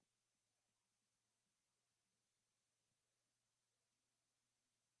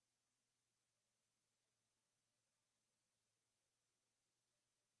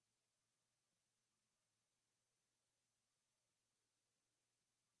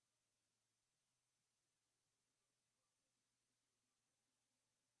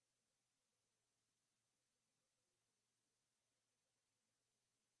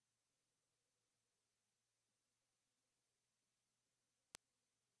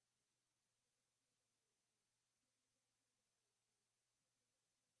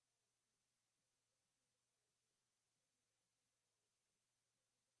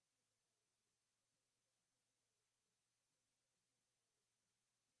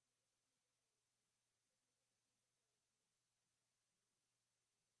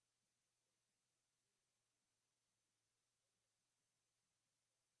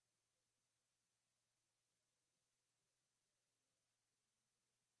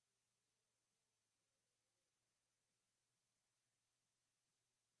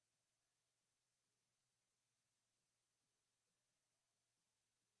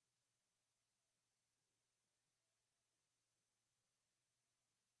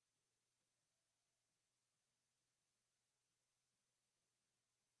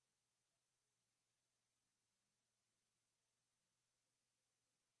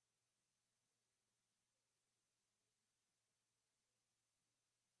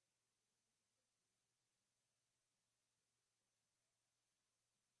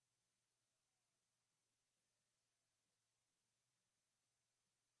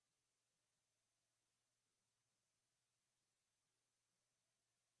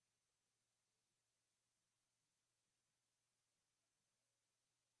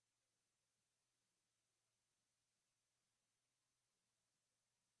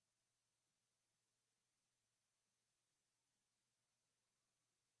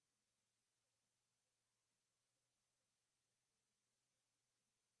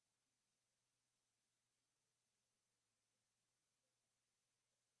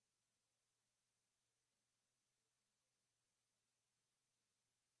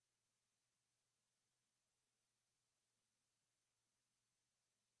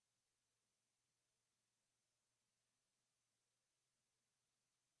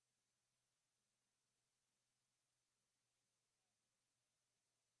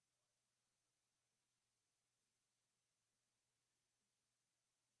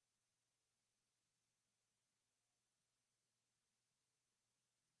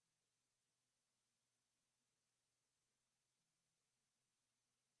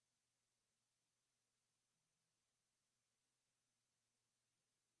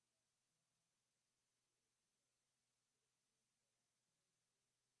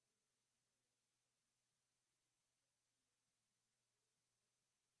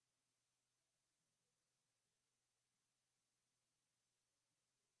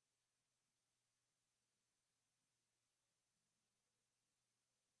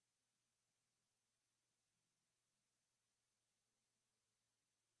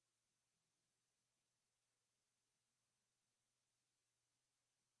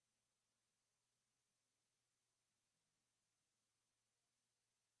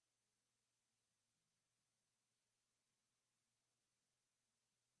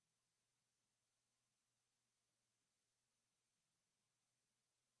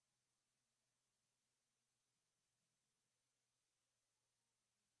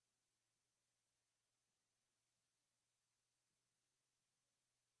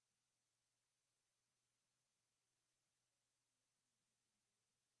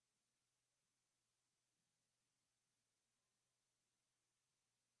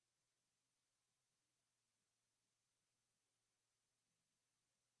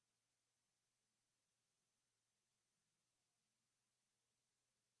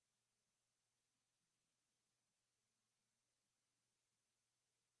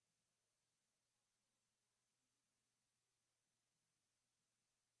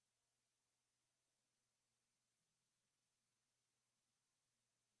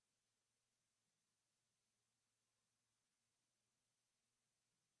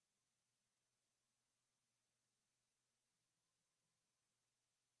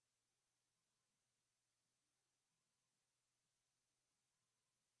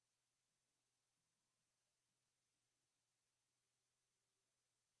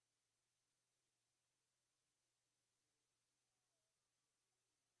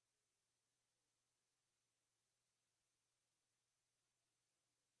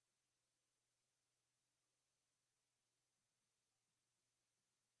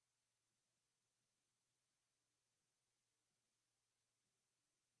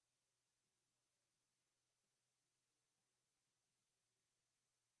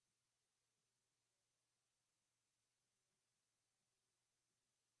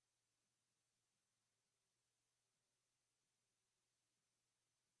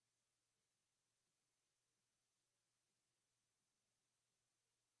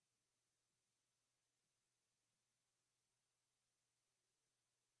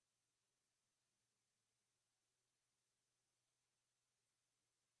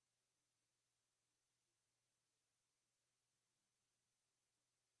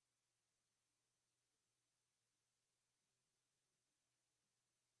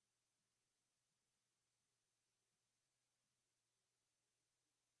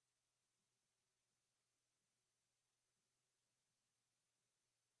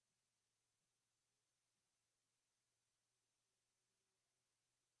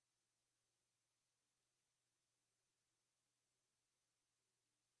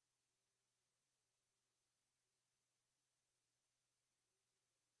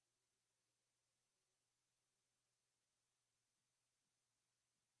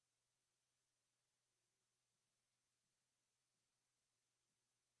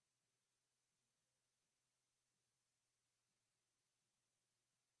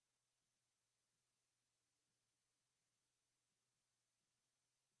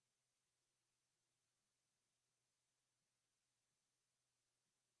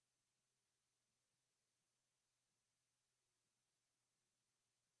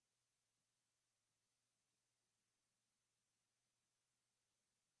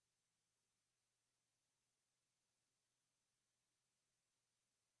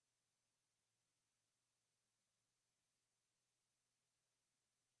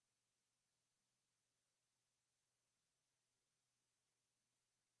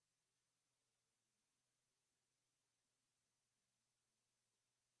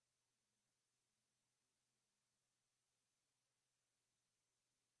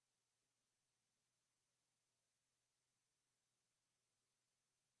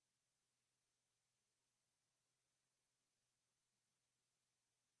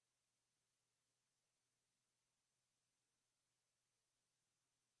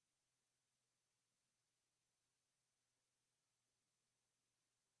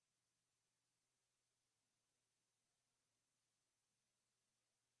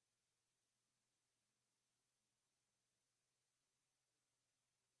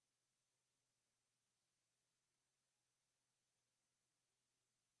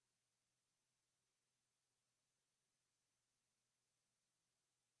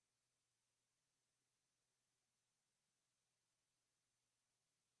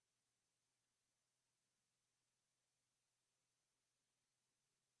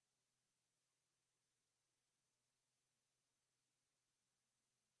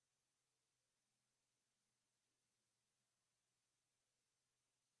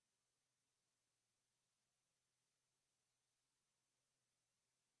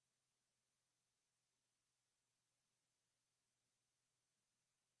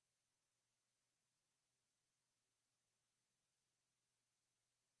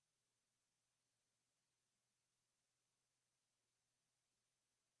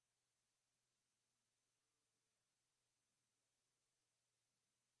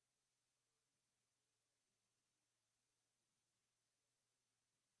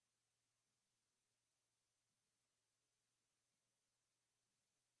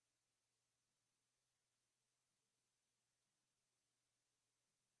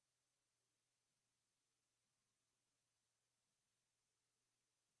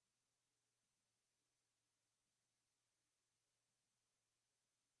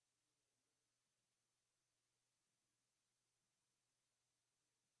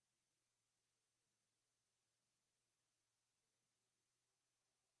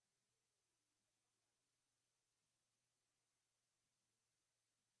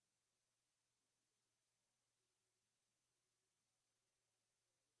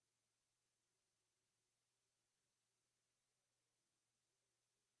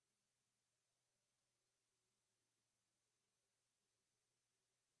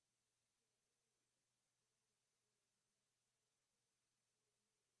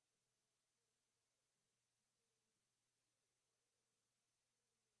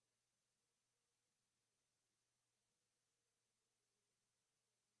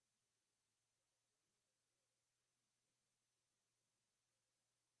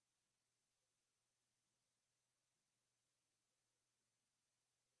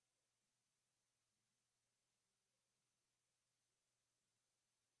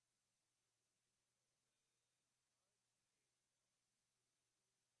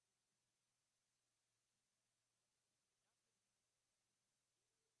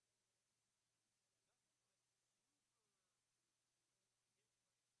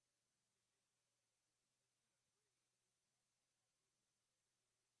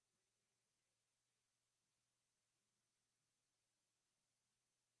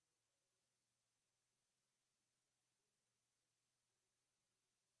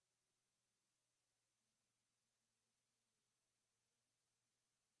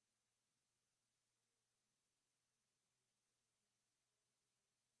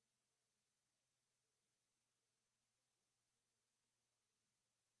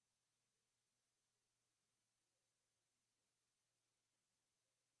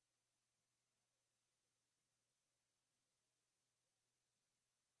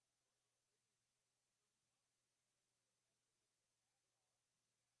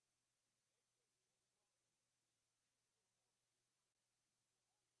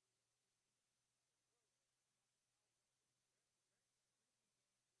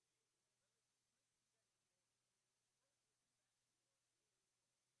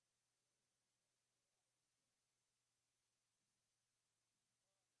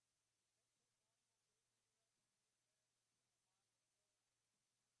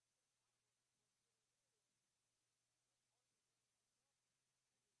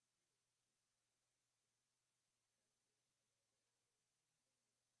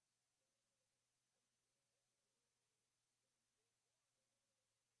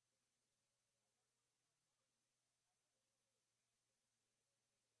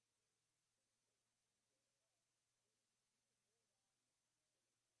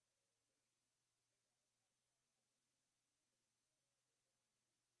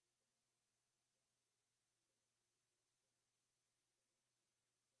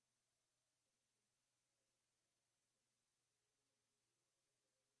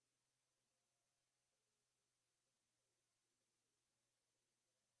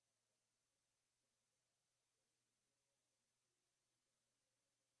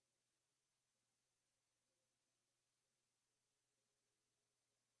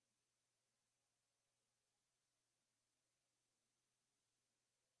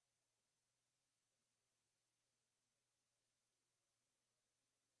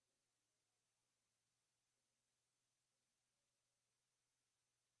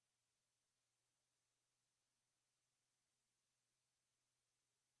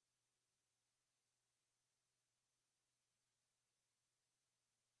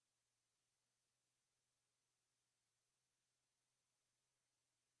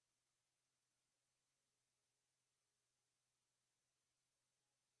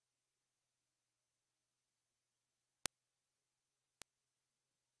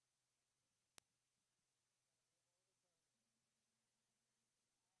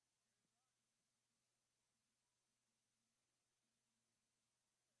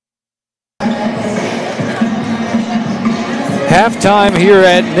 Halftime here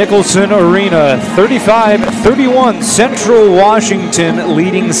at Nicholson Arena, 35-31, Central Washington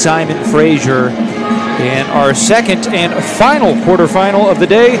leading Simon Fraser in our second and final quarterfinal of the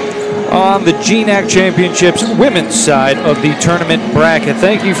day on the GNAC Championships women's side of the tournament bracket.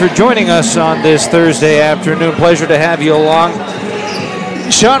 Thank you for joining us on this Thursday afternoon. Pleasure to have you along.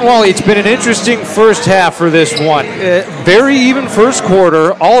 Sean Wally, it's been an interesting first half for this one. Very even first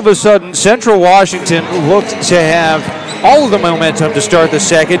quarter. All of a sudden, Central Washington looked to have all of the momentum to start the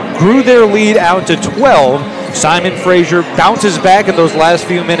second, grew their lead out to 12. Simon Fraser bounces back in those last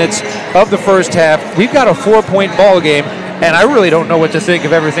few minutes of the first half. We've got a 4-point ball game, and I really don't know what to think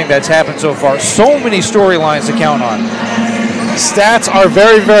of everything that's happened so far. So many storylines to count on. Stats are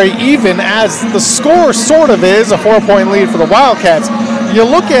very, very even, as the score sort of is a 4-point lead for the Wildcats. You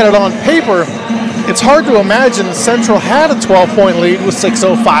look at it on paper, it's hard to imagine Central had a 12-point lead with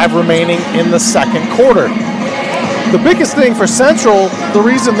 6:05 remaining in the second quarter. The biggest thing for Central, the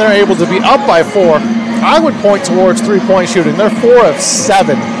reason they're able to be up by 4, I would point towards three-point shooting. They're 4 of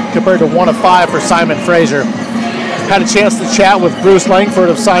 7 compared to 1 of 5 for Simon Fraser. Had a chance to chat with Bruce Langford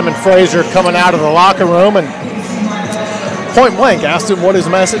of Simon Fraser coming out of the locker room, and point blank asked him what his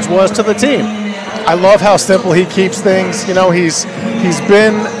message was to the team. I love how simple he keeps things. You know, he's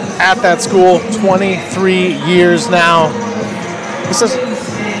been at that school 23 years now. He says,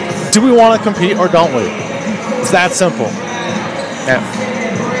 do we want to compete or don't we? It's that simple. Yeah.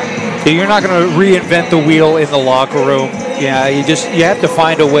 You're not going to reinvent the wheel in the locker room. Yeah, you have to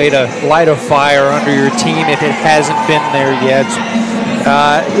find a way to light a fire under your team if it hasn't been there yet.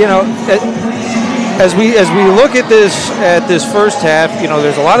 You know, as we look at this first half, you know,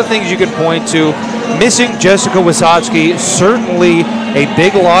 there's a lot of things you can point to. Missing Jessica Wysotsky, certainly a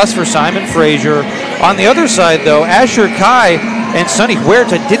big loss for Simon Fraser. On the other side, though, Asher Kai and Sonny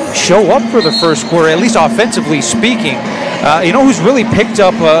Huerta didn't show up for the first quarter, at least offensively speaking. You know who's really picked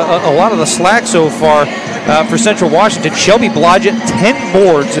up a lot of the slack so far for Central Washington? Shelby Blodgett, 10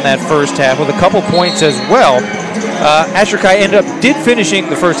 boards in that first half with a couple points as well. Asher Kai did finishing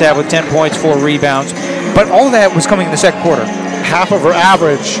the first half with 10 points, 4 rebounds, but all of that was coming in the second quarter. Half of her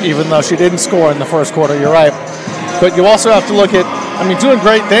average, even though she didn't score in the first quarter, you're right. But you also have to look at, I mean, doing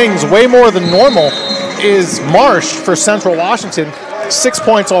great things, way more than normal, is Marsh for Central Washington. 6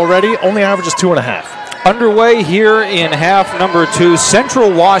 points already, only averages 2.5. Underway here in half number 2.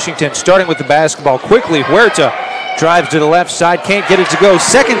 Central Washington starting with the basketball quickly. Huerta drives to the left side, can't get it to go.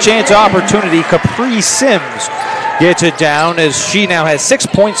 Second chance opportunity, Capri Sims gets it down as she now has 6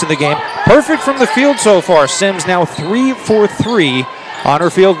 points in the game. Perfect from the field so far. Sims now 3 for 3 on her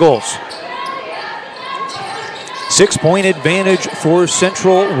field goals. 6-point advantage for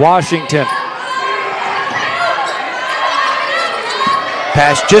Central Washington.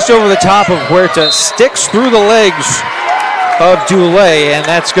 Pass just over the top of Huerta, sticks through the legs of Dulé, and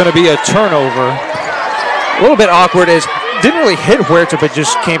that's going to be a turnover. A little bit awkward as didn't really hit Huerta, but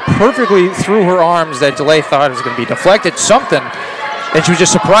just came perfectly through her arms that Dulé thought it was going to be deflected something, and she was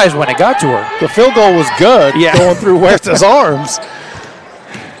just surprised when it got to her. The field goal was good, going through Huerta's arms.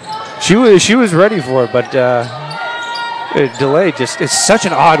 She was ready for it, but Dulé just, it's such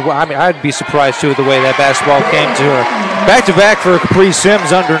an odd way. I mean, I'd be surprised too with the way that basketball came to her. Back-to-back for Capri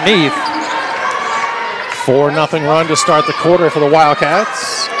Sims underneath. 4-0 run to start the quarter for the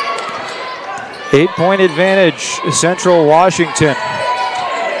Wildcats. 8-point advantage, Central Washington.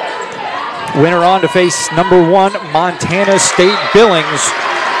 Winner on to face number 1, Montana State Billings.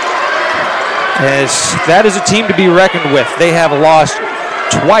 As that is a team to be reckoned with. They have lost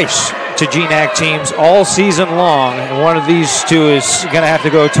twice to GNAC teams all season long, and one of these two is going to have to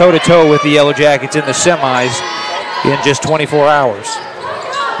go toe-to-toe with the Yellow Jackets in the semis in just 24 hours.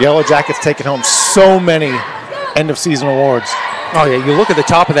 Yellow Jackets taking home so many end-of-season awards. Oh, yeah, you look at the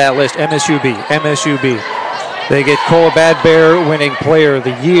top of that list, MSUB. They get Cole Badbear winning Player of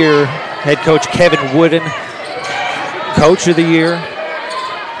the Year, head coach Kevin Wooden, Coach of the Year.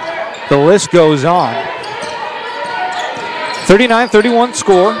 The list goes on. 39-31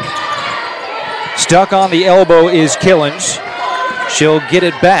 score. Stuck on the elbow is Killens. She'll get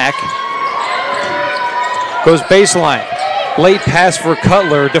it back. Goes baseline. Late pass for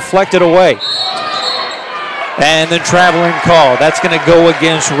Cutler, deflected away. And then traveling call. That's going to go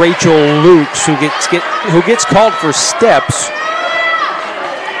against Rachel Lukes, who gets called for steps.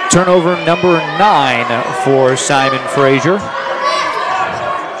 Turnover number 9 for Simon Fraser.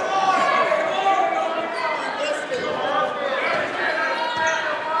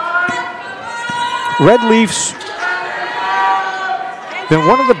 Red Leafs been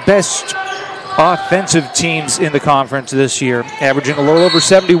one of the best offensive teams in the conference this year, averaging a little over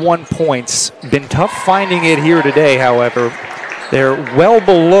 71 points. Been tough finding it here today, however. They're well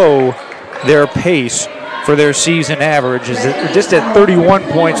below their pace for their season average. Is just at 31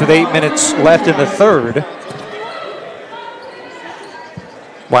 points with 8 minutes left in the third.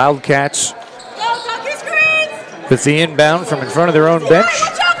 Wildcats with the inbound from in front of their own bench,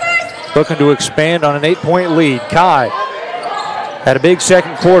 looking to expand on an 8-point lead. Kai had a big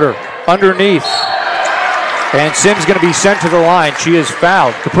second quarter underneath, and Sims going to be sent to the line. She is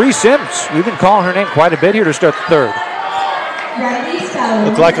fouled. Capri Sims, we've been calling her name quite a bit here to start the third.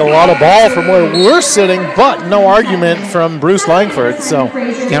 Looked like a lot of ball from where we're sitting, but no argument from Bruce Langford. So,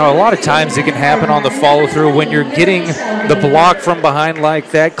 you know, a lot of times it can happen on the follow-through when you're getting the block from behind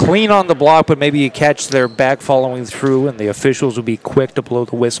like that. Clean on the block, but maybe you catch their back following through, and the officials will be quick to blow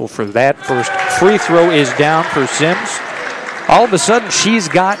the whistle for that. First free throw is down for Sims. All of a sudden, she's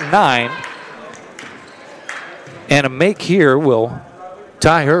got 9. And a make here will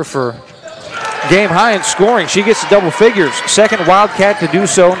tie her for game high in scoring. She gets to double figures. Second Wildcat to do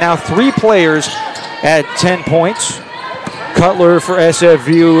so. Now 3 players at 10 points. Cutler for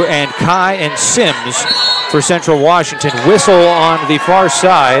SFU and Kai and Sims for Central Washington. Whistle on the far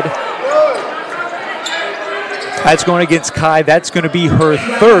side. That's going against Kai. That's going to be her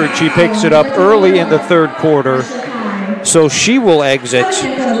third. She picks it up early in the third quarter. So she will exit.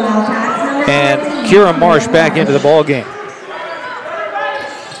 And Kira Marsh back into the ball game.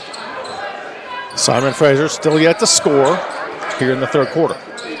 Simon Fraser still yet to score here in the third quarter.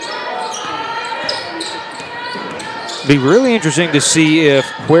 Be really interesting to see if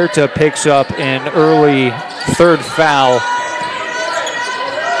Huerta picks up an early third foul,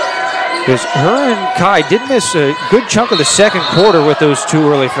 because her and Kai did miss a good chunk of the second quarter with those 2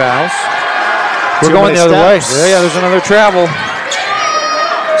 early fouls. We're going the other way. Yeah, there's another travel.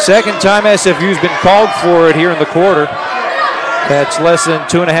 Second time SFU's been called for it here in the quarter. That's less than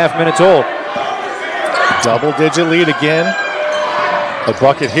 2.5 minutes old. Double-digit lead again. A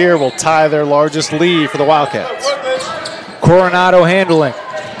bucket here will tie their largest lead for the Wildcats. Coronado handling.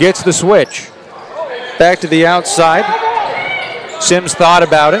 Gets the switch. Back to the outside. Sims thought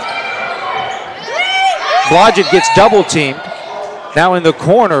about it. Blodgett gets double-teamed. Now in the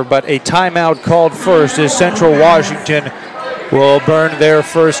corner, but a timeout called first as Central Washington will burn their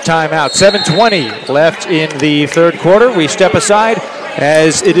first timeout. 7:20 left in the third quarter. We step aside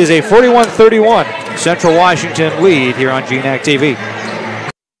as it is a 41-31 Central Washington lead here on GNAC TV.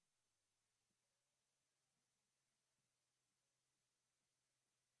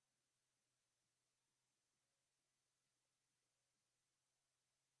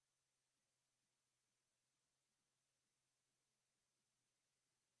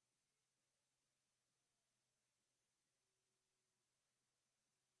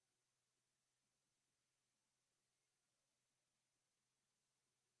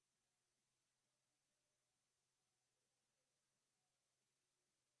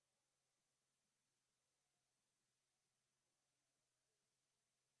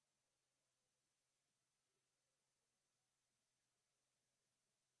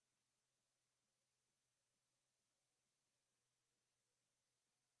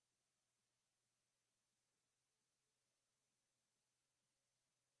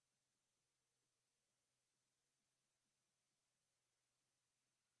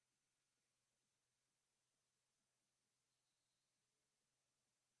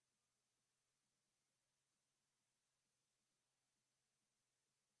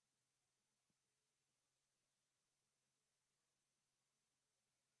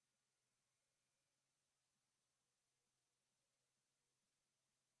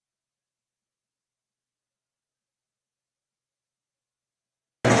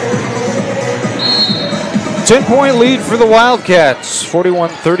 Ten-point lead for the Wildcats,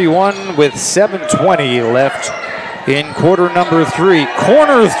 41-31 with 7:20 left in quarter number 3.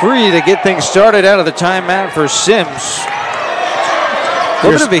 Corner 3 to get things started out of the timeout for Sims. A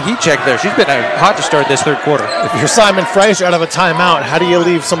little bit of a heat check there. She's been hot to start this third quarter. If you're Simon Fraser out of a timeout, how do you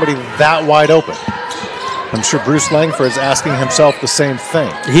leave somebody that wide open? I'm sure Bruce Langford is asking himself the same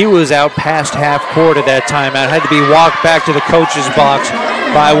thing. He was out past half court at that timeout. Had to be walked back to the coach's box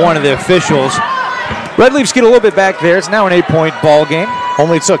by one of the officials. Red Leafs get a little bit back there. It's now an 8-point ball game.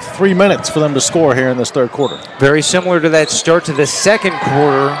 Only took 3 minutes for them to score here in this third quarter. Very similar to that start to the second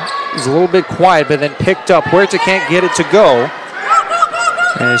quarter. It was a little bit quiet, but then picked up. Huerta can't get it to go.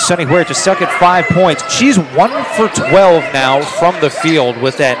 And Sunny Huerta stuck at 5 points. She's 1 for 12 now from the field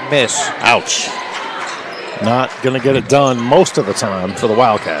with that miss. Ouch. Not going to get it done most of the time for the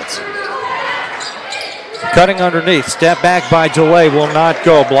Wildcats. Cutting underneath. Step back by delay will not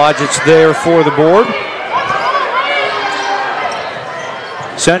go. Blodgett's there for the board.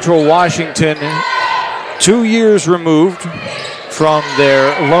 Central Washington, 2 years removed from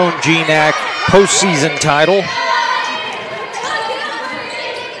their lone GNAC postseason title.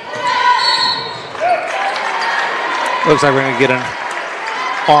 Looks like we're going to get an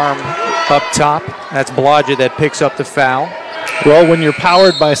arm up top. That's Blodgett that picks up the foul. Well, when you're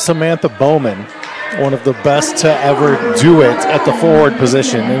powered by Samantha Bowman, one of the best to ever do it at the forward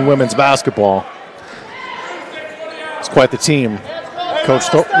position in women's basketball, it's quite the team Coach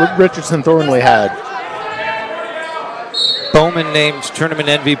Richardson Thornley had. Bowman named tournament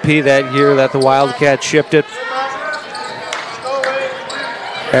MVP that year that the Wildcats shipped it.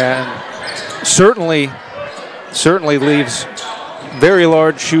 And certainly leaves very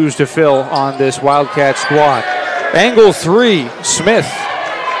large shoes to fill on this Wildcat squad. Angle three, Smith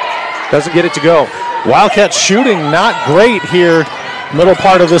doesn't get it to go. Wildcats shooting not great here, middle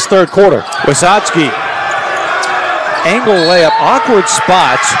part of this third quarter. Wysotsky, angle layup, awkward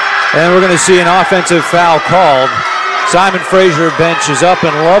spots, and we're going to see an offensive foul called. Simon Fraser bench is up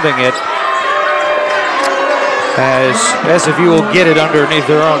and loving it as SFU will get it underneath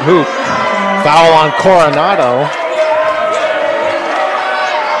their own hoop. Foul on Coronado.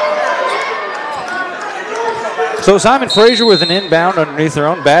 So Simon Fraser with an inbound underneath their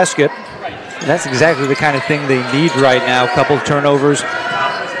own basket. And that's exactly the kind of thing they need right now. A couple of turnovers.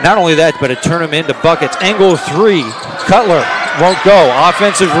 Not only that, but to turn them into buckets. Angle three, Cutler won't go.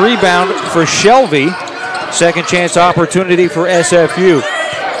 Offensive rebound for Shelby. Second chance opportunity for SFU.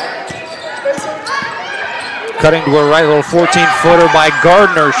 Cutting to her right, little 14-footer by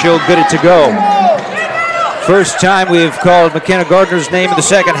Gardner. She'll get it to go. First time we've called McKenna Gardner's name in the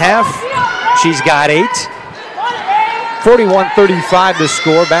second half. She's got 8. 41-35 the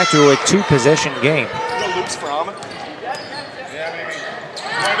score, back to a 2-possession game.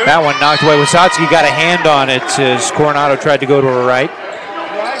 That one knocked away. Wysotsky got a hand on it as Coronado tried to go to her right.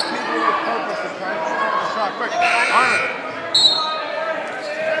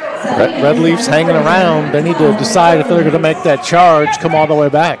 Red Leafs hanging around. They need to decide if they're going to make that charge, come all the way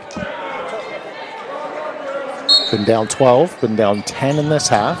back. Been down 12, been down 10 in this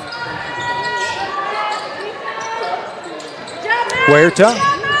half. Huerta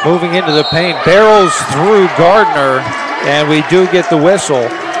moving into the paint, barrels through Gardner, and we do get the whistle,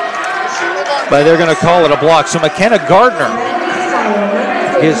 but they're going to call it a block. So McKenna Gardner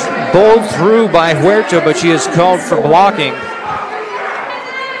is bowled through by Huerta, but she is called for blocking.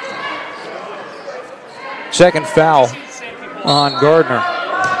 Second foul on Gardner.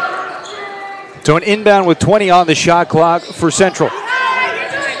 So an inbound with 20 on the shot clock for Central.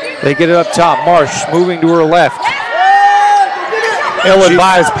 They get it up top. Marsh moving to her left.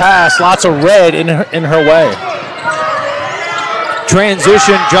 Ill-advised pass, lots of red in her way.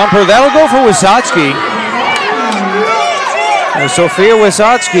 Transition jumper, that'll go for Wysotsky. And Sophia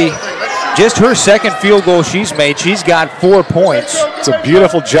Wysotsky, just her second field goal she's made. She's got 4 points. It's a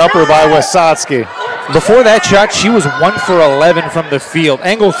beautiful jumper by Wysotsky. Before that shot, she was 1 for 11 from the field.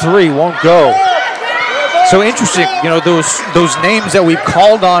 Angle three won't go. So interesting, you know, those names that we've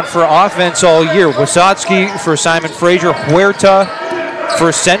called on for offense all year. Wysotsky for Simon Fraser, Huerta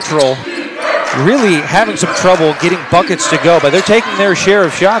for Central, really having some trouble getting buckets to go, but they're taking their share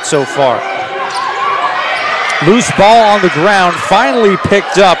of shots so far. Loose ball on the ground, finally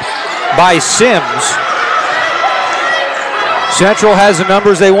picked up by Sims. Central has the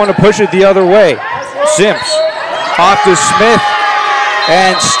numbers, they want to push it the other way. Sims off to Smith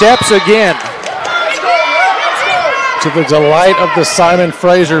and steps again. To the delight of the Simon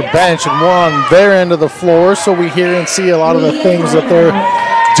Fraser bench, and we're on their end of the floor, so we hear and see a lot of the things that they're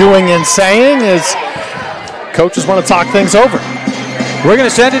doing and saying as coaches want to talk things over. We're going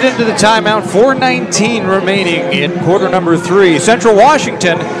to send it into the timeout. 4:19 remaining in quarter number 3. Central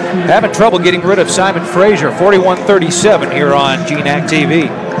Washington having trouble getting rid of Simon Fraser. 41-37 here on GNAC TV.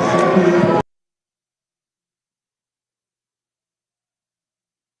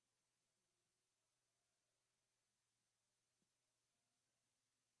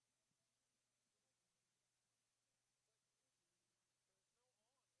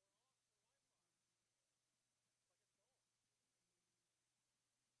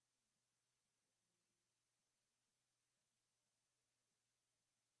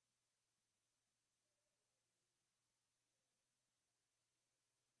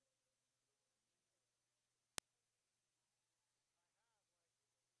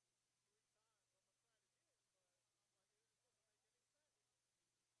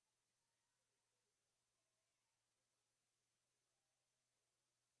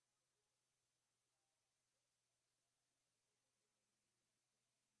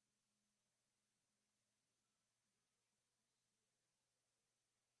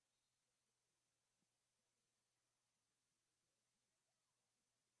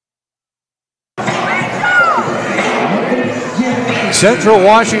 Central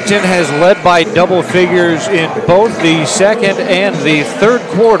Washington has led by double figures in both the second and the third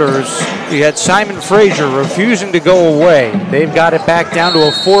quarters. You had Simon Fraser refusing to go away. They've got it back down to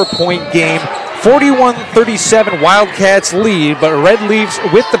a 4-point game. 41-37 Wildcats lead, but Red Leafs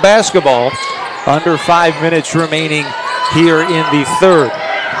with the basketball. Under 5 minutes remaining here in the third.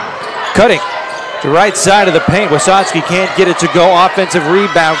 Cutting to right side of the paint. Wasatski can't get it to go. Offensive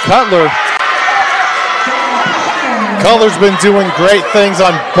rebound. Cutler's been doing great things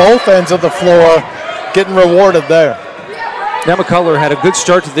on both ends of the floor, getting rewarded there. Emma Cutler had a good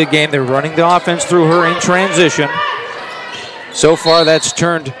start to the game. They're running the offense through her in transition. So far, that's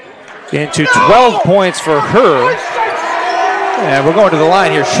turned into 12 points for her. And we're going to the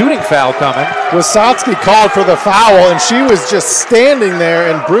line here. Shooting foul coming. Wasatski called for the foul, and she was just standing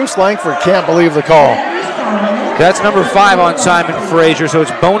there, and Bruce Langford can't believe the call. That's number 5 on Simon Fraser, so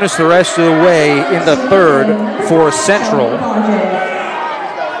it's bonus the rest of the way in the third for Central.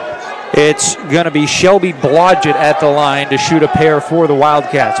 It's going to be Shelby Blodgett at the line to shoot a pair for the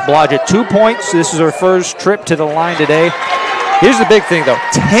Wildcats. Blodgett, 2 points. This is her first trip to the line today. Here's the big thing, though.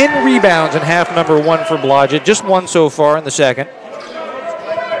 10 rebounds in half number 1 for Blodgett. Just 1 so far in the second.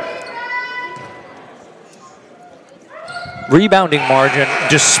 Rebounding margin,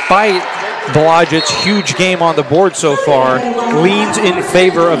 despite Blodgett's huge game on the board so far, leans in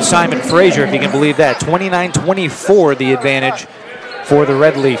favor of Simon Fraser, if you can believe that. 29-24 the advantage for the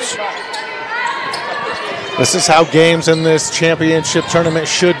Red Leafs. This is how games in this championship tournament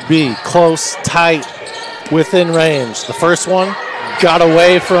should be. Close, tight, within range. The first one got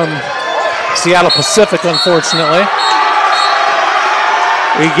away from Seattle Pacific, unfortunately.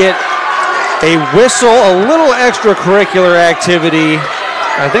 We get a whistle, a little extracurricular activity.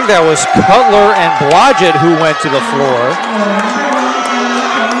 I think that was Cutler and Blodgett who went to the floor.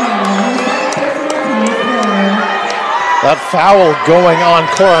 That foul going on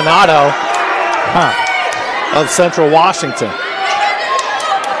Coronado of Central Washington.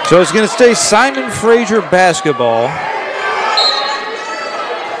 So it's going to stay Simon Fraser basketball.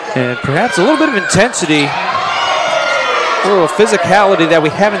 And perhaps a little bit of intensity, a little physicality that we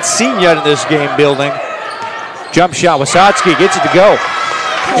haven't seen yet in this game building. Jump shot, Wasatski gets it to go.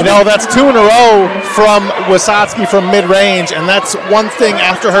 You know, that's 2 in a row from Wasatski from mid-range, and that's one thing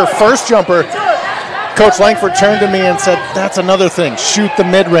after her first jumper. Coach Langford turned to me and said, that's another thing, shoot the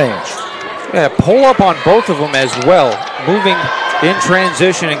mid-range. Yeah, pull up on both of them as well. Moving in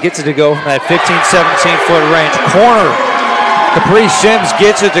transition and gets it to go from that 15, 17-foot range. Corner, Capri Sims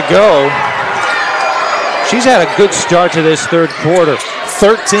gets it to go. She's had a good start to this third quarter.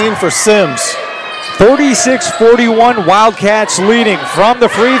 13 for Sims. 46-41, Wildcats leading from the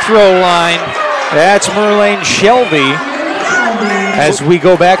free throw line. That's Merlane Shelby as we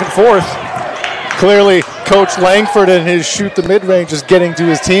go back and forth. Clearly, Coach Langford and his shoot the mid-range is getting to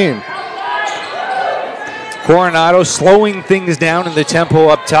his team. Coronado slowing things down in the tempo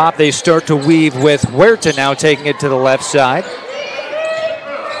up top. They start to weave with Huerta now taking it to the left side.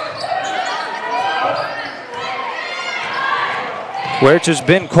 Huerta's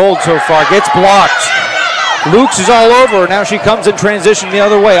been cold so far, gets blocked. Lukes is all over. Now she comes in transition the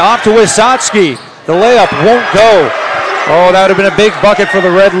other way. Off to Wasatski. The layup won't go. Oh, that would have been a big bucket for the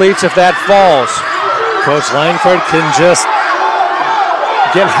Red Leafs if that falls. Coach Langford can just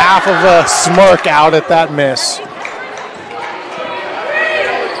get half of a smirk out at that miss.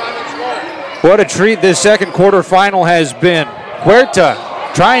 What a treat this second quarterfinal has been. Huerta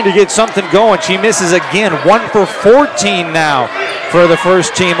trying to get something going. She misses again. 1 for 14 now for the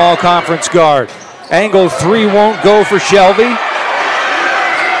first team all-conference guard. Angle 3 won't go for Shelby.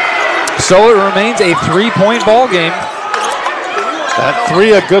 So it remains a 3-point ball game. That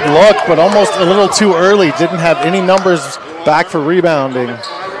 3 a good look, but almost a little too early. Didn't have any numbers back for rebounding.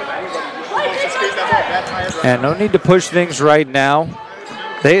 And no need to push things right now.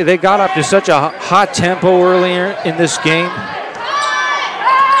 They got up to such a hot tempo earlier in this game.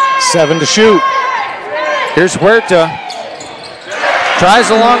 7 to shoot. Here's Huerta. Tries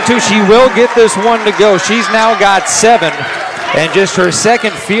a long 2. She will get this one to go. She's now got 7 and just her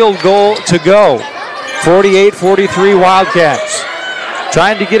second field goal to go. 48-43 Wildcats.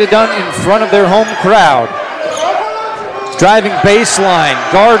 Trying to get it done in front of their home crowd. Driving baseline,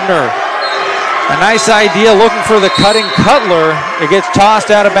 Gardner. A nice idea looking for the cutting Cutler. It gets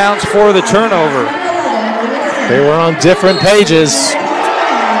tossed out of bounds for the turnover. They were on different pages.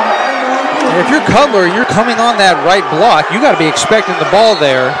 And if you're Cutler and you're coming on that right block, you got to be expecting the ball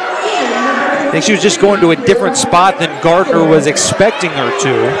there. I think she was just going to a different spot than Gardner was expecting her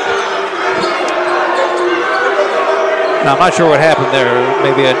to. Now, I'm not sure what happened there.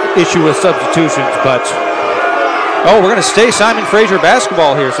 Maybe an issue with substitutions, but Oh, we're going to stay Simon Fraser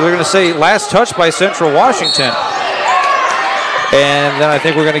basketball here. So they're going to say last touch by Central Washington. And then I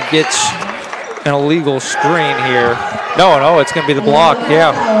think we're going to get an illegal screen here. No, it's going to be the block,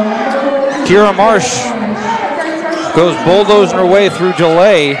 yeah. Kira Marsh goes bulldozing her way through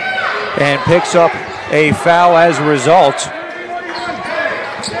delay and picks up a foul as a result.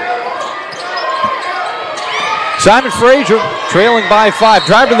 Simon Fraser trailing by 5.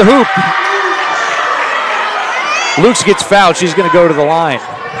 Drive to the hoop. Lukes gets fouled. She's going to go to the line.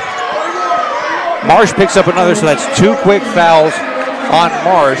 Marsh picks up another, so that's 2 quick fouls on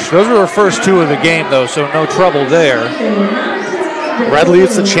Marsh. Those are her first 2 of the game, though, so no trouble there. Red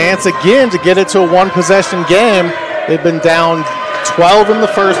Leafs a chance again to get it to a 1-possession game. They've been down 12 in the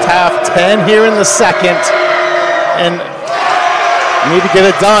first half, 10 here in the second, and need to get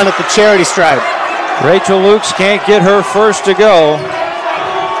it done at the charity stripe. Rachel Lukes can't get her first to go.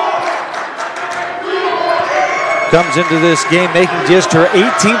 Comes into this game making just her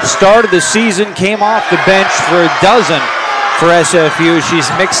 18th start of the season, came off the bench for a dozen for SFU. She's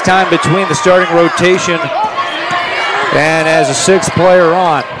mixed time between the starting rotation and as a 6th player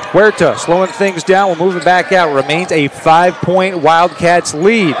on. Huerta slowing things down, we're moving back out. Remains a 5-point Wildcats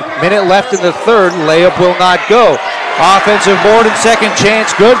lead. Minute left in the third, layup will not go. Offensive board and second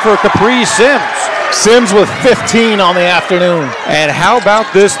chance, good for Capri Sims. Sims with 15 on the afternoon. And how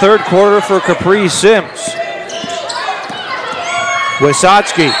about this third quarter for Capri Sims?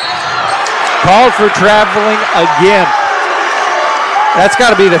 Wysotsky called for traveling again. That's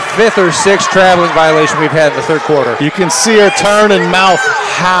got to be the 5th or 6th traveling violation we've had in the third quarter. You can see her turn and mouth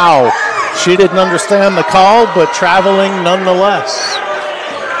how. She didn't understand the call, but traveling nonetheless.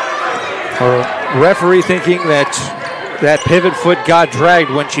 Her referee thinking that pivot foot got dragged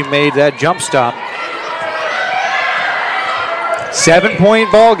when she made that jump stop.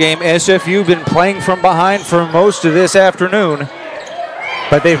 7-point ball game. SFU been playing from behind for most of this afternoon,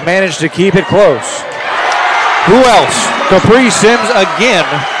 but they've managed to keep it close. Who else? Capri Sims again,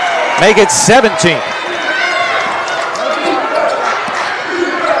 make it 17.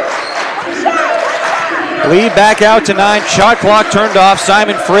 Lead back out to 9, shot clock turned off.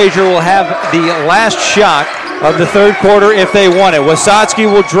 Simon Fraser will have the last shot of the third quarter if they want it.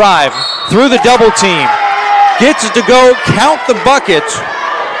 Wysotsky will drive through the double team. Gets it to go, count the bucket.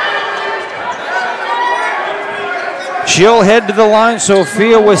 She'll head to the line,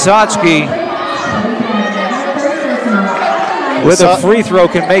 Sophia Wysotsky with a free throw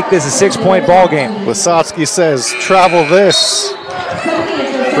can make this a 6-point ball game. Wysotsky says, travel this,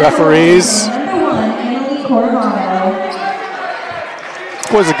 referees.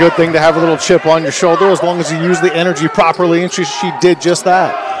 It's always a good thing to have a little chip on your shoulder as long as you use the energy properly, and she did just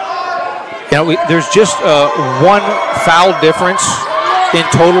that. You know, there's just 1 foul difference in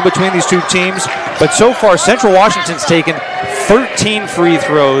total between these 2 teams, but so far Central Washington's taken 13 free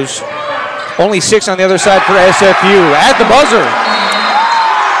throws, only 6 on the other side for SFU. At the buzzer,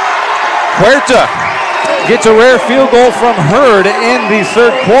 Huerta gets a rare field goal from her to end the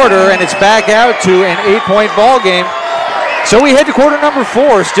third quarter, and it's back out to an 8-point ball game. So we head to quarter number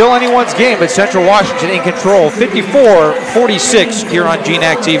 4, still anyone's game, but Central Washington in control, 54-46 here on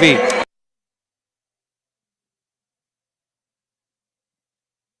GNAC TV.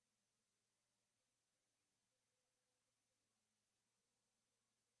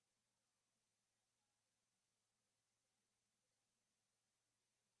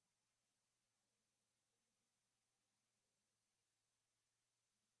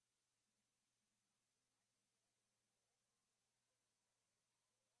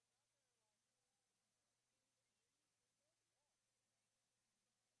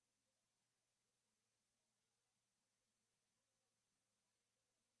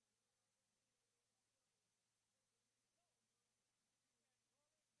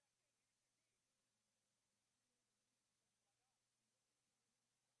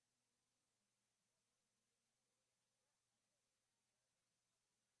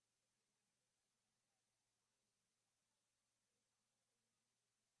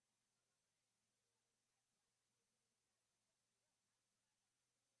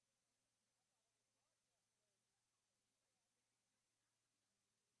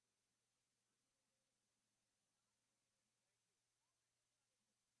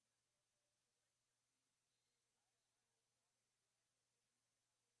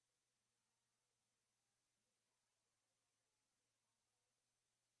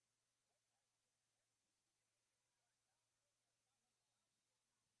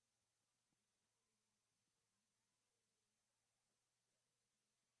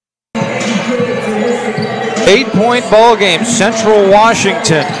 Eight-point ball game. Central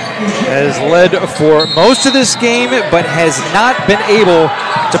Washington has led for most of this game, but has not been able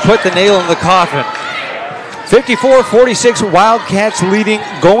to put the nail in the coffin. 54-46, Wildcats leading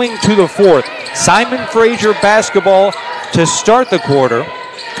going to the fourth. Simon Fraser basketball to start the quarter.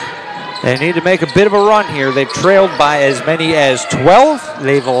 They need to make a bit of a run here. They've trailed by as many as 12.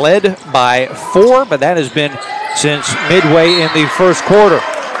 They've led by 4, but that has been since midway in the first quarter.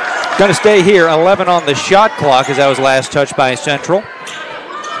 Going to stay here, 11 on the shot clock as that was last touched by Central.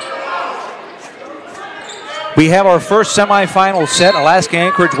 We have our first semifinal set, Alaska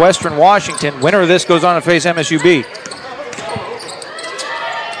Anchorage, Western Washington. Winner of this goes on to face MSUB.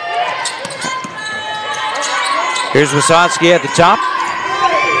 Here's Wysotsky at the top.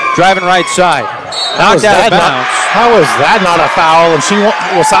 Driving right side. Knocked out of bounds. How is that not a foul? And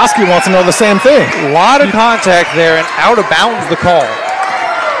Wysotsky wants to know the same thing. A lot of contact there and out of bounds the call.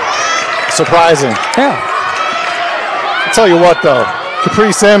 Surprising. Yeah. I'll tell you what though.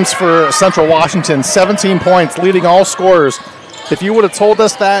 Capri Sims for Central Washington, 17 points, leading all scorers. If you would have told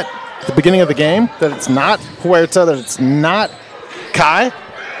us that at the beginning of the game, that it's not Huerta, that it's not Kai,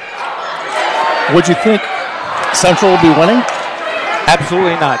 would you think Central will be winning?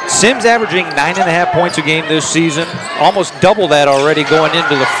 Absolutely not. Sims averaging 9.5 points a game this season. Almost double that already going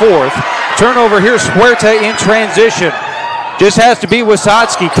into the fourth. Turnover, here's Huerta in transition. Just has to be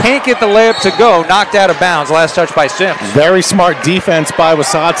Wysotsky. Can't get the layup to go. Knocked out of bounds. Last touch by Sims. Very smart defense by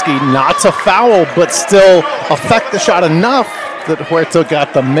Wysotsky. Not to foul, but still affect the shot enough that Huerta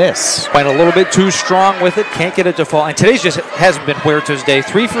got the miss. Went a little bit too strong with it. Can't get it to fall. And today's just hasn't been Huerta's day.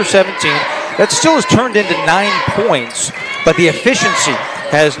 3 for 17. That still has turned into 9 points, but the efficiency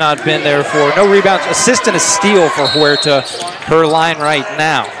has not been there for no rebounds. Assist and a steal for Huerta, her line right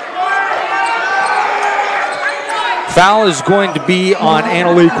now. Foul is going to be on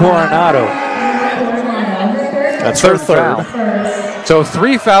Annalie Coronado. That's her third. Foul. So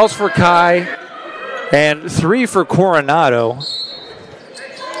 3 fouls for Kai and 3 for Coronado.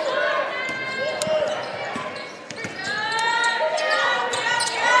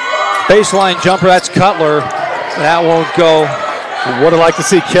 Baseline jumper, that's Cutler. That won't go. Would have liked to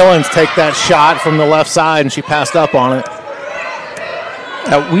see Killens take that shot from the left side, and she passed up on it.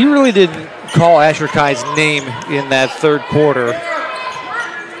 We really didn't call Asher Kai's name in that third quarter.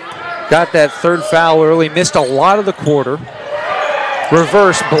 Got that third foul early, missed a lot of the quarter.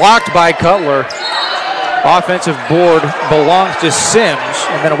 Reverse, blocked by Cutler. Offensive board belongs to Sims,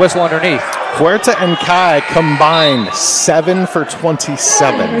 and then a whistle underneath. Huerta and Kai combined 7 for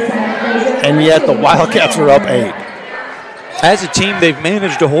 27, and yet the Wildcats are up 8. As a team, they've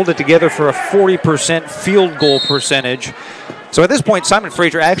managed to hold it together for a 40% field goal percentage. So at this point, Simon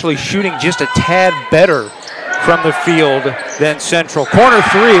Fraser actually shooting just a tad better from the field than Central. Corner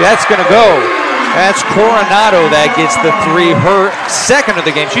 3, that's going to go. That's Coronado that gets the 3, her second of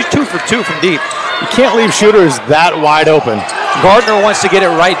the game. She's 2 for 2 from deep. You can't leave shooters that wide open. Gardner wants to get it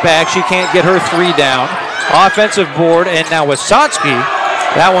right back. She can't get her 3 down. Offensive board, and now Wysotsky.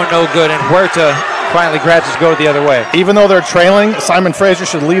 That one no good, and Huerta finally grabs his go the other way. Even though they're trailing, Simon Fraser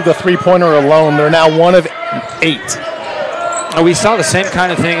should leave the three-pointer alone. They're now 1 of 8. We saw the same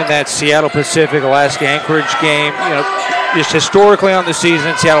kind of thing in that Seattle Pacific Alaska Anchorage game. You know, just historically on the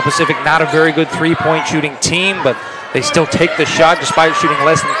season, Seattle Pacific not a very good three-point shooting team, but they still take the shot despite shooting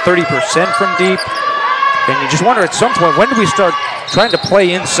less than 30% from deep. And you just wonder at some point, when do we start trying to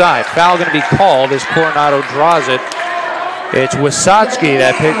play inside? Foul going to be called as Coronado draws it. It's Wysotsky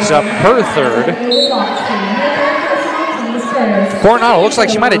that picks up her third. Coronado looks like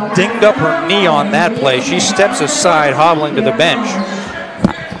she might have dinged up her knee on that play. She steps aside, hobbling to the bench.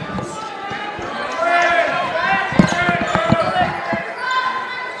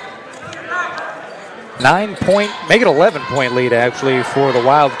 Make it 11-point lead actually for the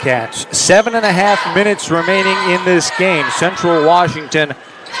Wildcats. 7.5 minutes remaining in this game. Central Washington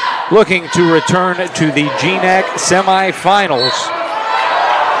looking to return to the GNAC semifinals.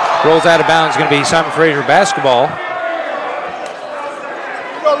 Rolls out of bounds, going to be Simon Fraser basketball.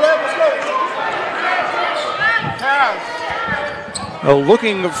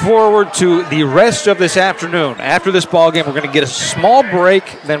 Looking forward to the rest of this afternoon. After this ball game, we're going to get a small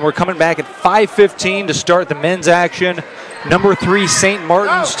break. Then we're coming back at 5:15 to start the men's action. Number 3 St.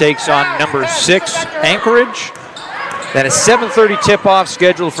 Martin's takes on number 6 Anchorage. Then a 7:30 tip-off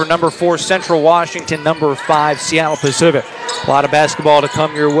scheduled for number 4 Central Washington, number 5 Seattle Pacific. A lot of basketball to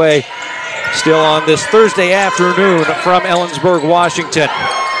come your way. Still on this Thursday afternoon from Ellensburg, Washington.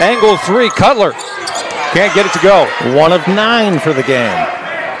 Angle 3, Cutler. Can't get it to go. 1 of 9 for the game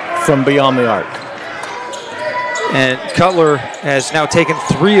from beyond the arc. And Cutler has now taken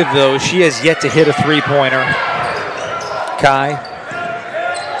 3 of those. She has yet to hit a three-pointer. Kai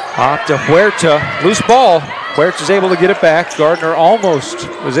Off to Huerta. Loose ball. Huerta's able to get it back. Gardner almost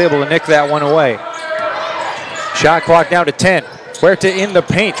was able to nick that one away. Shot clock down to 10. Huerta in the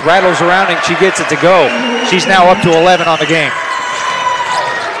paint. Rattles around and she gets it to go. She's now up to 11 on the game.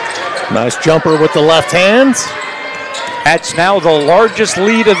 Nice jumper with the left hand. That's now the largest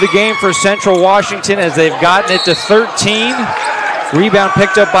lead of the game for Central Washington as they've gotten it to 13. Rebound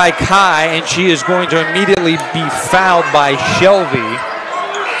picked up by Kai, and she is going to immediately be fouled by Shelby,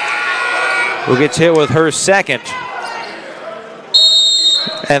 who gets hit with her second.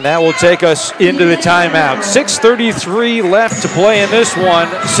 And that will take us into the timeout. 6:33 left to play in this one.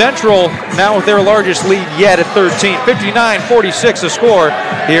 Central now with their largest lead yet at 13. 59-46 the score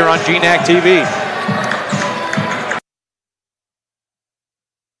here on GNAC TV.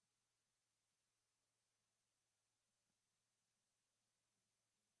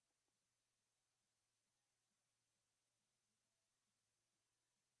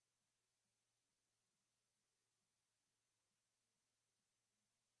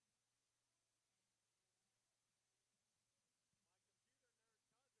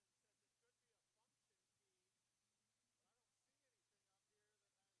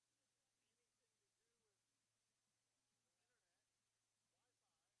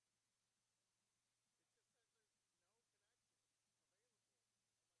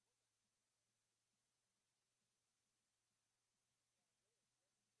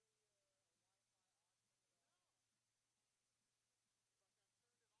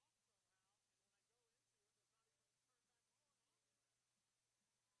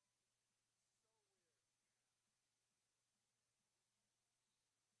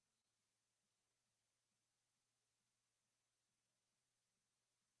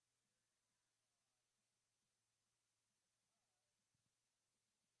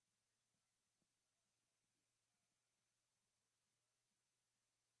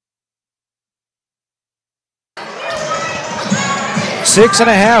 Six and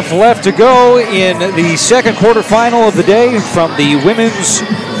a half left to go in the second quarterfinal of the day from the Women's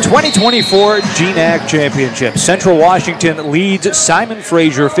 2024 GNAC Championship. Central Washington leads Simon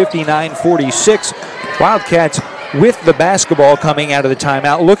Fraser 59-46. Wildcats with the basketball coming out of the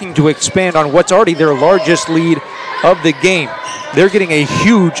timeout, looking to expand on what's already their largest lead of the game. They're getting a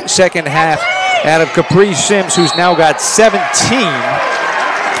huge second half out of Capri Sims, who's now got 17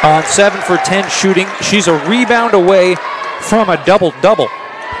 on 7 for 10 shooting. She's a rebound away from a double-double.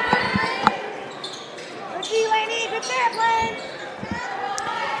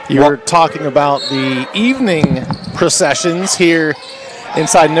 You were talking about the evening processions here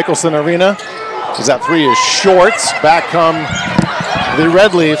inside Nicholson Arena. As that three is short. Back come the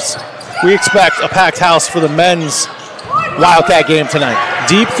Red Leafs. We expect a packed house for the men's Wildcat game tonight.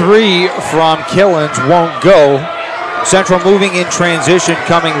 Deep three from Killens won't go. Central moving in transition,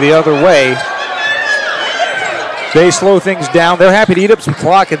 coming the other way. They slow things down. They're happy to eat up some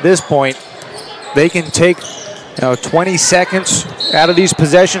clock at this point. They can take 20 seconds out of these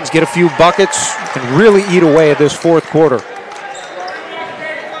possessions, get a few buckets, and really eat away at this fourth quarter.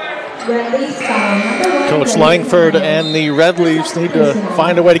 Coach Langford and the Red Leafs need to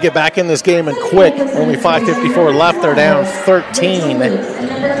find a way to get back in this game and quick. Only 5:54 left. They're down 13.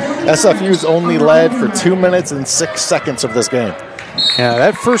 SFU's only led for 2 minutes and 6 seconds of this game. Yeah,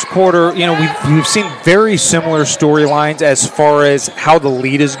 that first quarter, we've seen very similar storylines as far as how the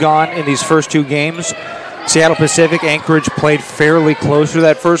lead has gone in these first two games. Seattle Pacific, Anchorage played fairly close to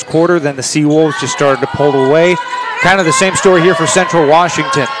that first quarter. Then the Seawolves just started to pull away. Kind of the same story here for Central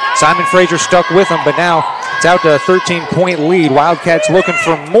Washington. Simon Fraser stuck with them, but now it's out to a 13-point lead. Wildcats looking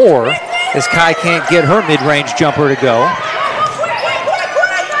for more as Kai can't get her mid-range jumper to go.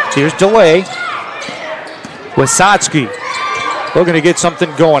 Here's delay. Wasatsky looking to get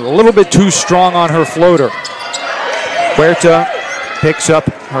something going. A little bit too strong on her floater. Huerta picks up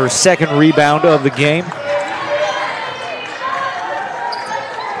her second rebound of the game.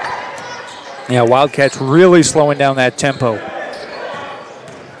 Yeah, Wildcats really slowing down that tempo.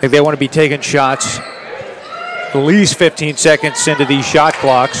 I think they want to be taking shots at least 15 seconds into these shot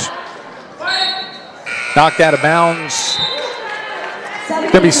clocks. Knocked out of bounds.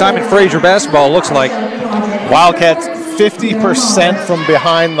 Going to be Simon Fraser basketball, looks like. Wildcats 50% from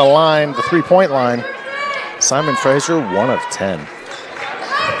behind the line, the three-point line. Simon Fraser, 1 of 10.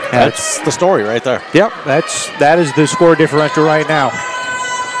 That's the story right there. Yep, that is the score differential right now.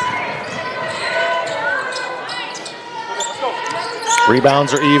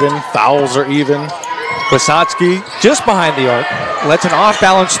 Rebounds are even, fouls are even. Wasatsky just behind the arc, lets an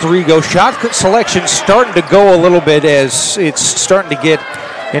off-balance three go. Shot selection starting to go a little bit as it's starting to get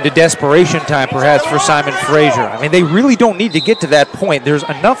into desperation time perhaps for Simon Fraser. I mean, they really don't need to get to that point. There's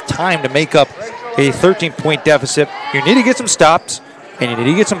enough time to make up a 13-point deficit. You need to get some stops, and you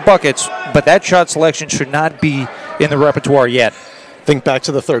need to get some buckets, but that shot selection should not be in the repertoire yet. Think back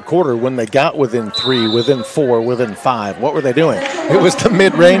to the third quarter when they got within 3, within 4, within 5. What were they doing? It was the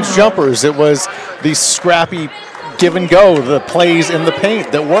mid-range jumpers. It was the scrappy give and go, the plays in the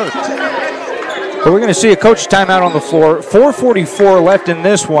paint that worked. But we're going to see a coach's timeout on the floor. 4:44 left in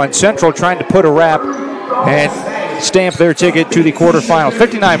this one. Central trying to put a wrap and stamp their ticket to the quarterfinal.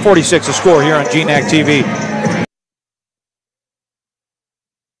 59-46 the score here on GNAC TV.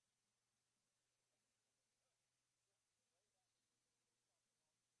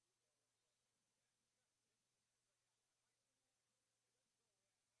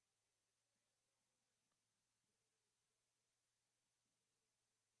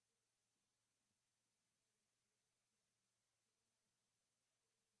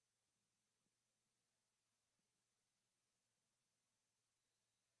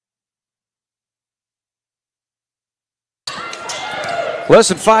 Less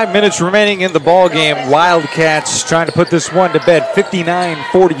than 5 minutes remaining in the ball game. Wildcats trying to put this one to bed.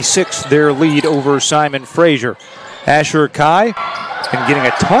 59-46 their lead over Simon Fraser. Asher Kai and getting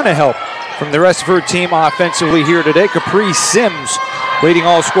a ton of help from the rest of her team offensively here today. Capri Sims leading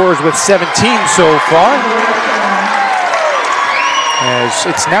all scorers with 17 so far. As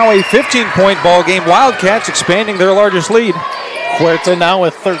it's now a 15-point ball game. Wildcats expanding their largest lead. Huerta now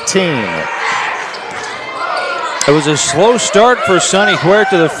with 13. It was a slow start for Sonny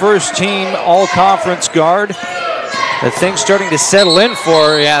Huerta, the first team all-conference guard. The thing's starting to settle in for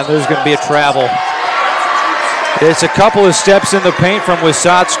her. Yeah, there's going to be a travel. It's a couple of steps in the paint from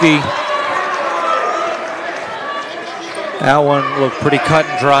Wysotsky. That one looked pretty cut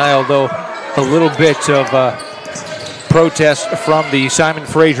and dry, although a little bit of protest from the Simon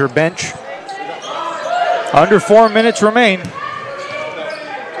Fraser bench. Under 4 minutes remain.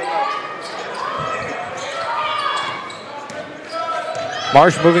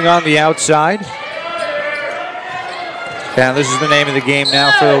 Marsh moving on the outside. And this is the name of the game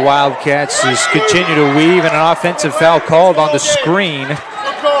now for the Wildcats, is continue to weave, and an offensive foul called on the screen.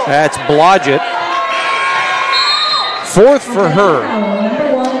 That's Blodgett. Fourth for her.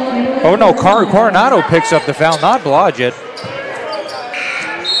 Oh no, Coronado picks up the foul, not Blodgett.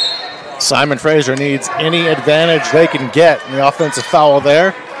 Simon Fraser needs any advantage they can get in the offensive foul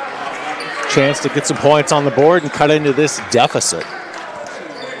there. Chance to get some points on the board and cut into this deficit.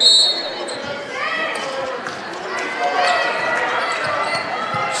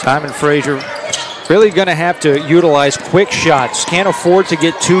 Simon Fraser really going to have to utilize quick shots. Can't afford to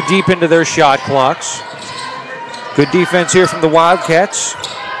get too deep into their shot clocks. Good defense here from the Wildcats.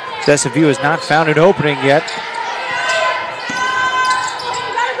 SFU has not found an opening yet.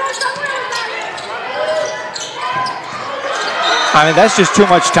 I mean, that's just too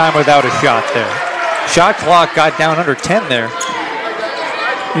much time without a shot there. Shot clock got down under 10 there.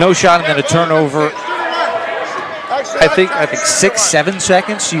 No shot and then a turnover. I think 6-7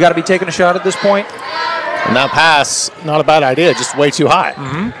 seconds. You got to be taking a shot at this point. And that pass, not a bad idea, just way too high.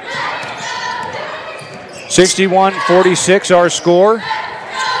 61-46 our score.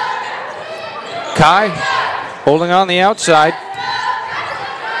 Kai holding on the outside.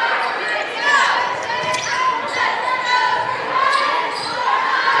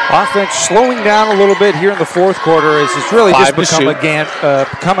 Offense slowing down a little bit here in the fourth quarter as it's really just become a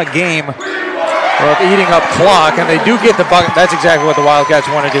game of eating up clock, and they do get the bucket. That's exactly what the Wildcats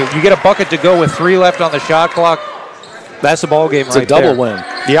want to do. You get a bucket to go with 3 left on the shot clock. That's the ball game right there. It's a double win.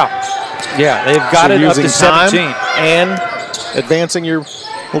 Yeah, they've got it up to 17. And advancing your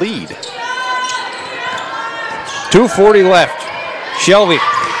lead. 2:40 left. Shelby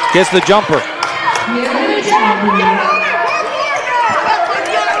gets the jumper.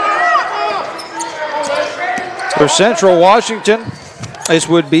 For Central Washington, this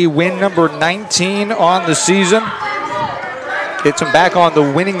would be win number 19 on the season. Gets them back on the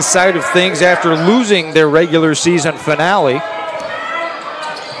winning side of things after losing their regular season finale.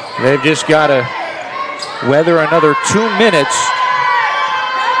 They've just got to weather another 2 minutes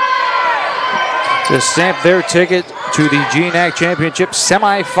to stamp their ticket to the GNAC Championship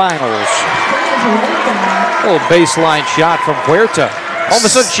semifinals. A little baseline shot from Huerta. All of a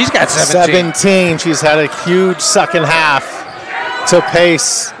sudden, she's got 17. She's had a huge second half to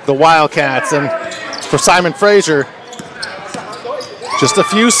pace the Wildcats. And for Simon Fraser, just a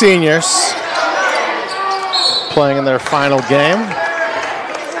few seniors playing in their final game.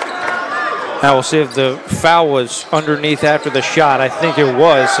 Now we'll see if the foul was underneath after the shot. I think it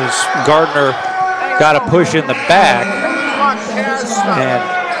was, as Gardner got a push in the back. And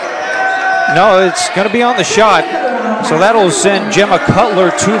No, it's going to be on the shot. So that'll send Gemma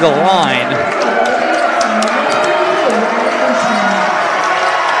Cutler to the line.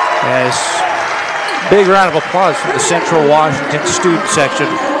 Yes. Big round of applause from the Central Washington student section.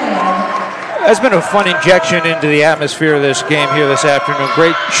 That's been a fun injection into the atmosphere of this game here this afternoon.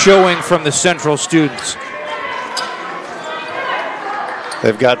 Great showing from the Central students.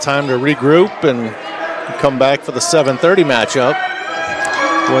 They've got time to regroup and come back for the 7:30 matchup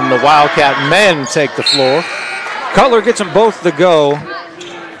when the Wildcat men take the floor. Cutler gets them both the go.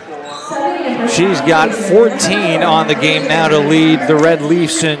 She's got 14 on the game now to lead the Red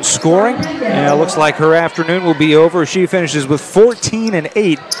Leafs in scoring. And it looks like her afternoon will be over. She finishes with 14 and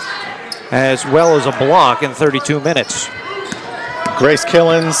 8, as well as a block in 32 minutes. Grace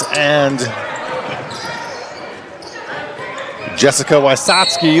Killens and Jessica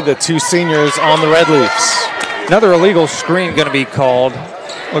Wysotsky, the two seniors on the Red Leafs. Another illegal screen going to be called.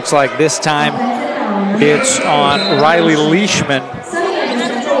 Looks like this time it's on Riley Leishman,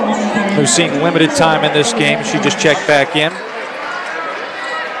 who's seeing limited time in this game. She just checked back in.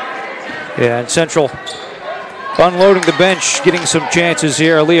 Yeah, and Central unloading the bench, getting some chances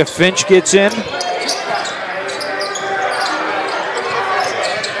here. Aaliyah Finch gets in.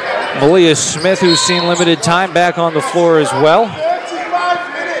 Malia Smith, who's seen limited time, back on the floor as well.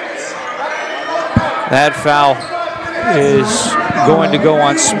 That foul is going to go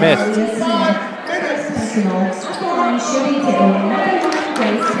on Smith.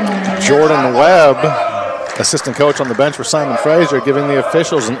 Jordan Webb, assistant coach on the bench for Simon Fraser, giving the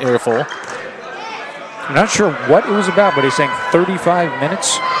officials an earful. I'm not sure what it was about, but he's saying 35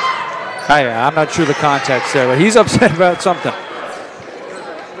 minutes. I'm not sure the context there, but he's upset about something.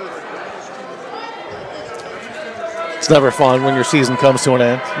 It's never fun when your season comes to an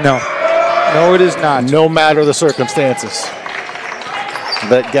end. No. No, it is not. No matter the circumstances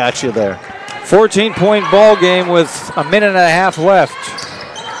that got you there. 14-point ball game with a minute and a half left.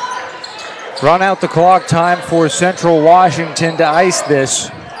 Run out the clock time for Central Washington to ice this.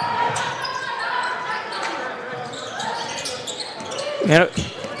 And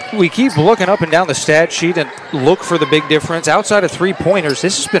we keep looking up and down the stat sheet and look for the big difference. Outside of three-pointers,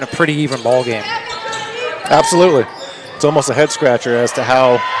 this has been a pretty even ball game. Absolutely. It's almost a head-scratcher as to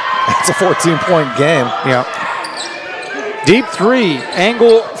how it's a 14-point game. Yeah. Deep three,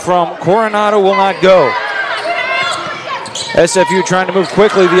 angle from Coronado will not go. SFU trying to move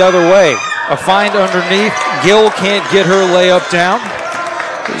quickly the other way. A find underneath. Gill can't get her layup down.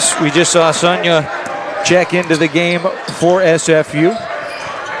 We just saw Sonia check into the game for SFU.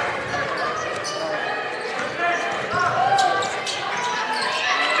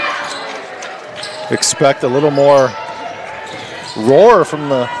 Expect a little more roar from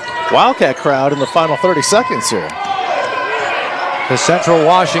the Wildcat crowd in the final 30 seconds here. The Central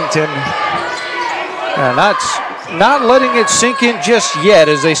Washington not letting it sink in just yet,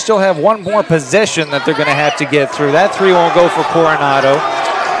 as they still have one more possession that they're going to have to get through. That three won't go for Coronado.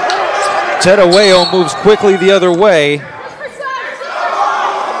 Tedaweo moves quickly the other way.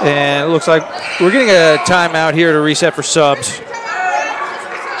 And it looks like we're getting a timeout here to reset for subs.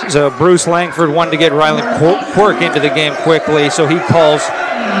 So Bruce Langford wanted to get Rylan Quirk into the game quickly, so he calls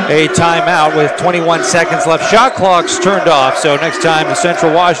a timeout with 21 seconds left. Shot clock's turned off, so next time the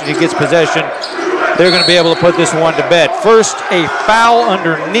Central Washington gets possession, they're going to be able to put this one to bed. First, a foul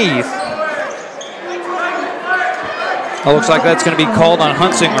underneath. It looks like that's going to be called on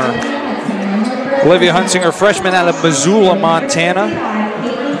Hunsinger. Olivia Hunsinger, freshman out of Missoula, Montana,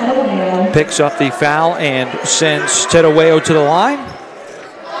 picks up the foul and sends Tedaweo to the line.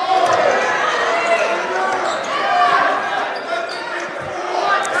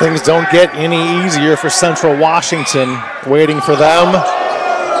 Things don't get any easier for Central Washington. Waiting for them,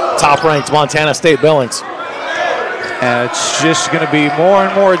 top-ranked Montana State Billings. And it's just going to be more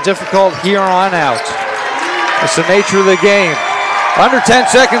and more difficult here on out. It's the nature of the game. Under 10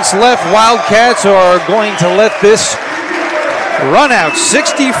 seconds left, Wildcats are going to let this run out.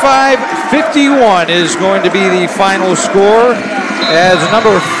 65-51 is going to be the final score as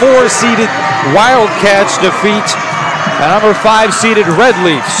number 4 seeded Wildcats defeat the number 5 seeded Red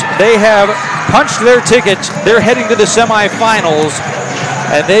Leafs. They have punched their ticket. They're heading to the semifinals,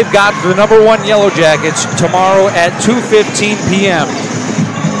 and they've got the number 1 Yellow Jackets tomorrow at 2:15 p.m.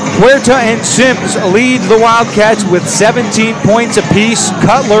 Huerta and Sims lead the Wildcats with 17 points apiece.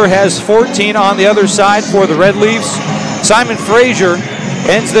 Cutler has 14 on the other side for the Red Leafs. Simon Fraser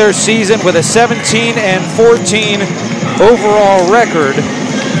ends their season with a 17-14 overall record.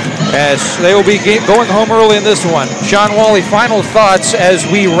 as they will be going home early in this one. Sean Wally, final thoughts as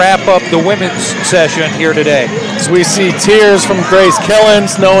we wrap up the women's session here today. As we see tears from Grace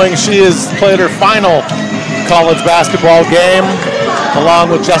Killens, knowing she has played her final college basketball game, along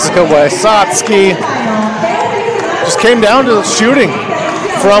with Jessica Wysotsky. Just came down to the shooting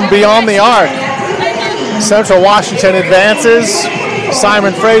from beyond the arc. Central Washington advances.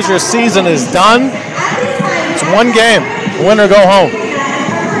 Simon Fraser's season is done. It's one game, win or go home.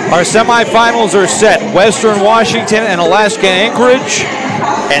 Our semifinals are set. Western Washington and Alaska Anchorage,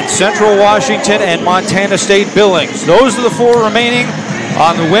 and Central Washington and Montana State Billings. Those are the four remaining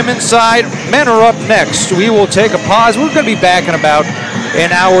on the women's side. Men are up next. We will take a pause. We're going to be back in about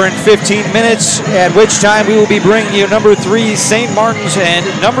an hour and 15 minutes, at which time we will be bringing you number 3, St. Martin's, and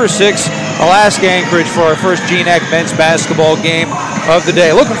number 6, Alaska Anchorage, for our first GNAC men's basketball game of the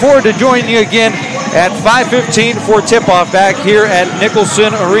day. Looking forward to joining you again at 5:15 for tip-off back here at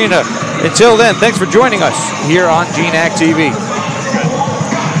Nicholson Arena. Until then, thanks for joining us here on GNAC TV.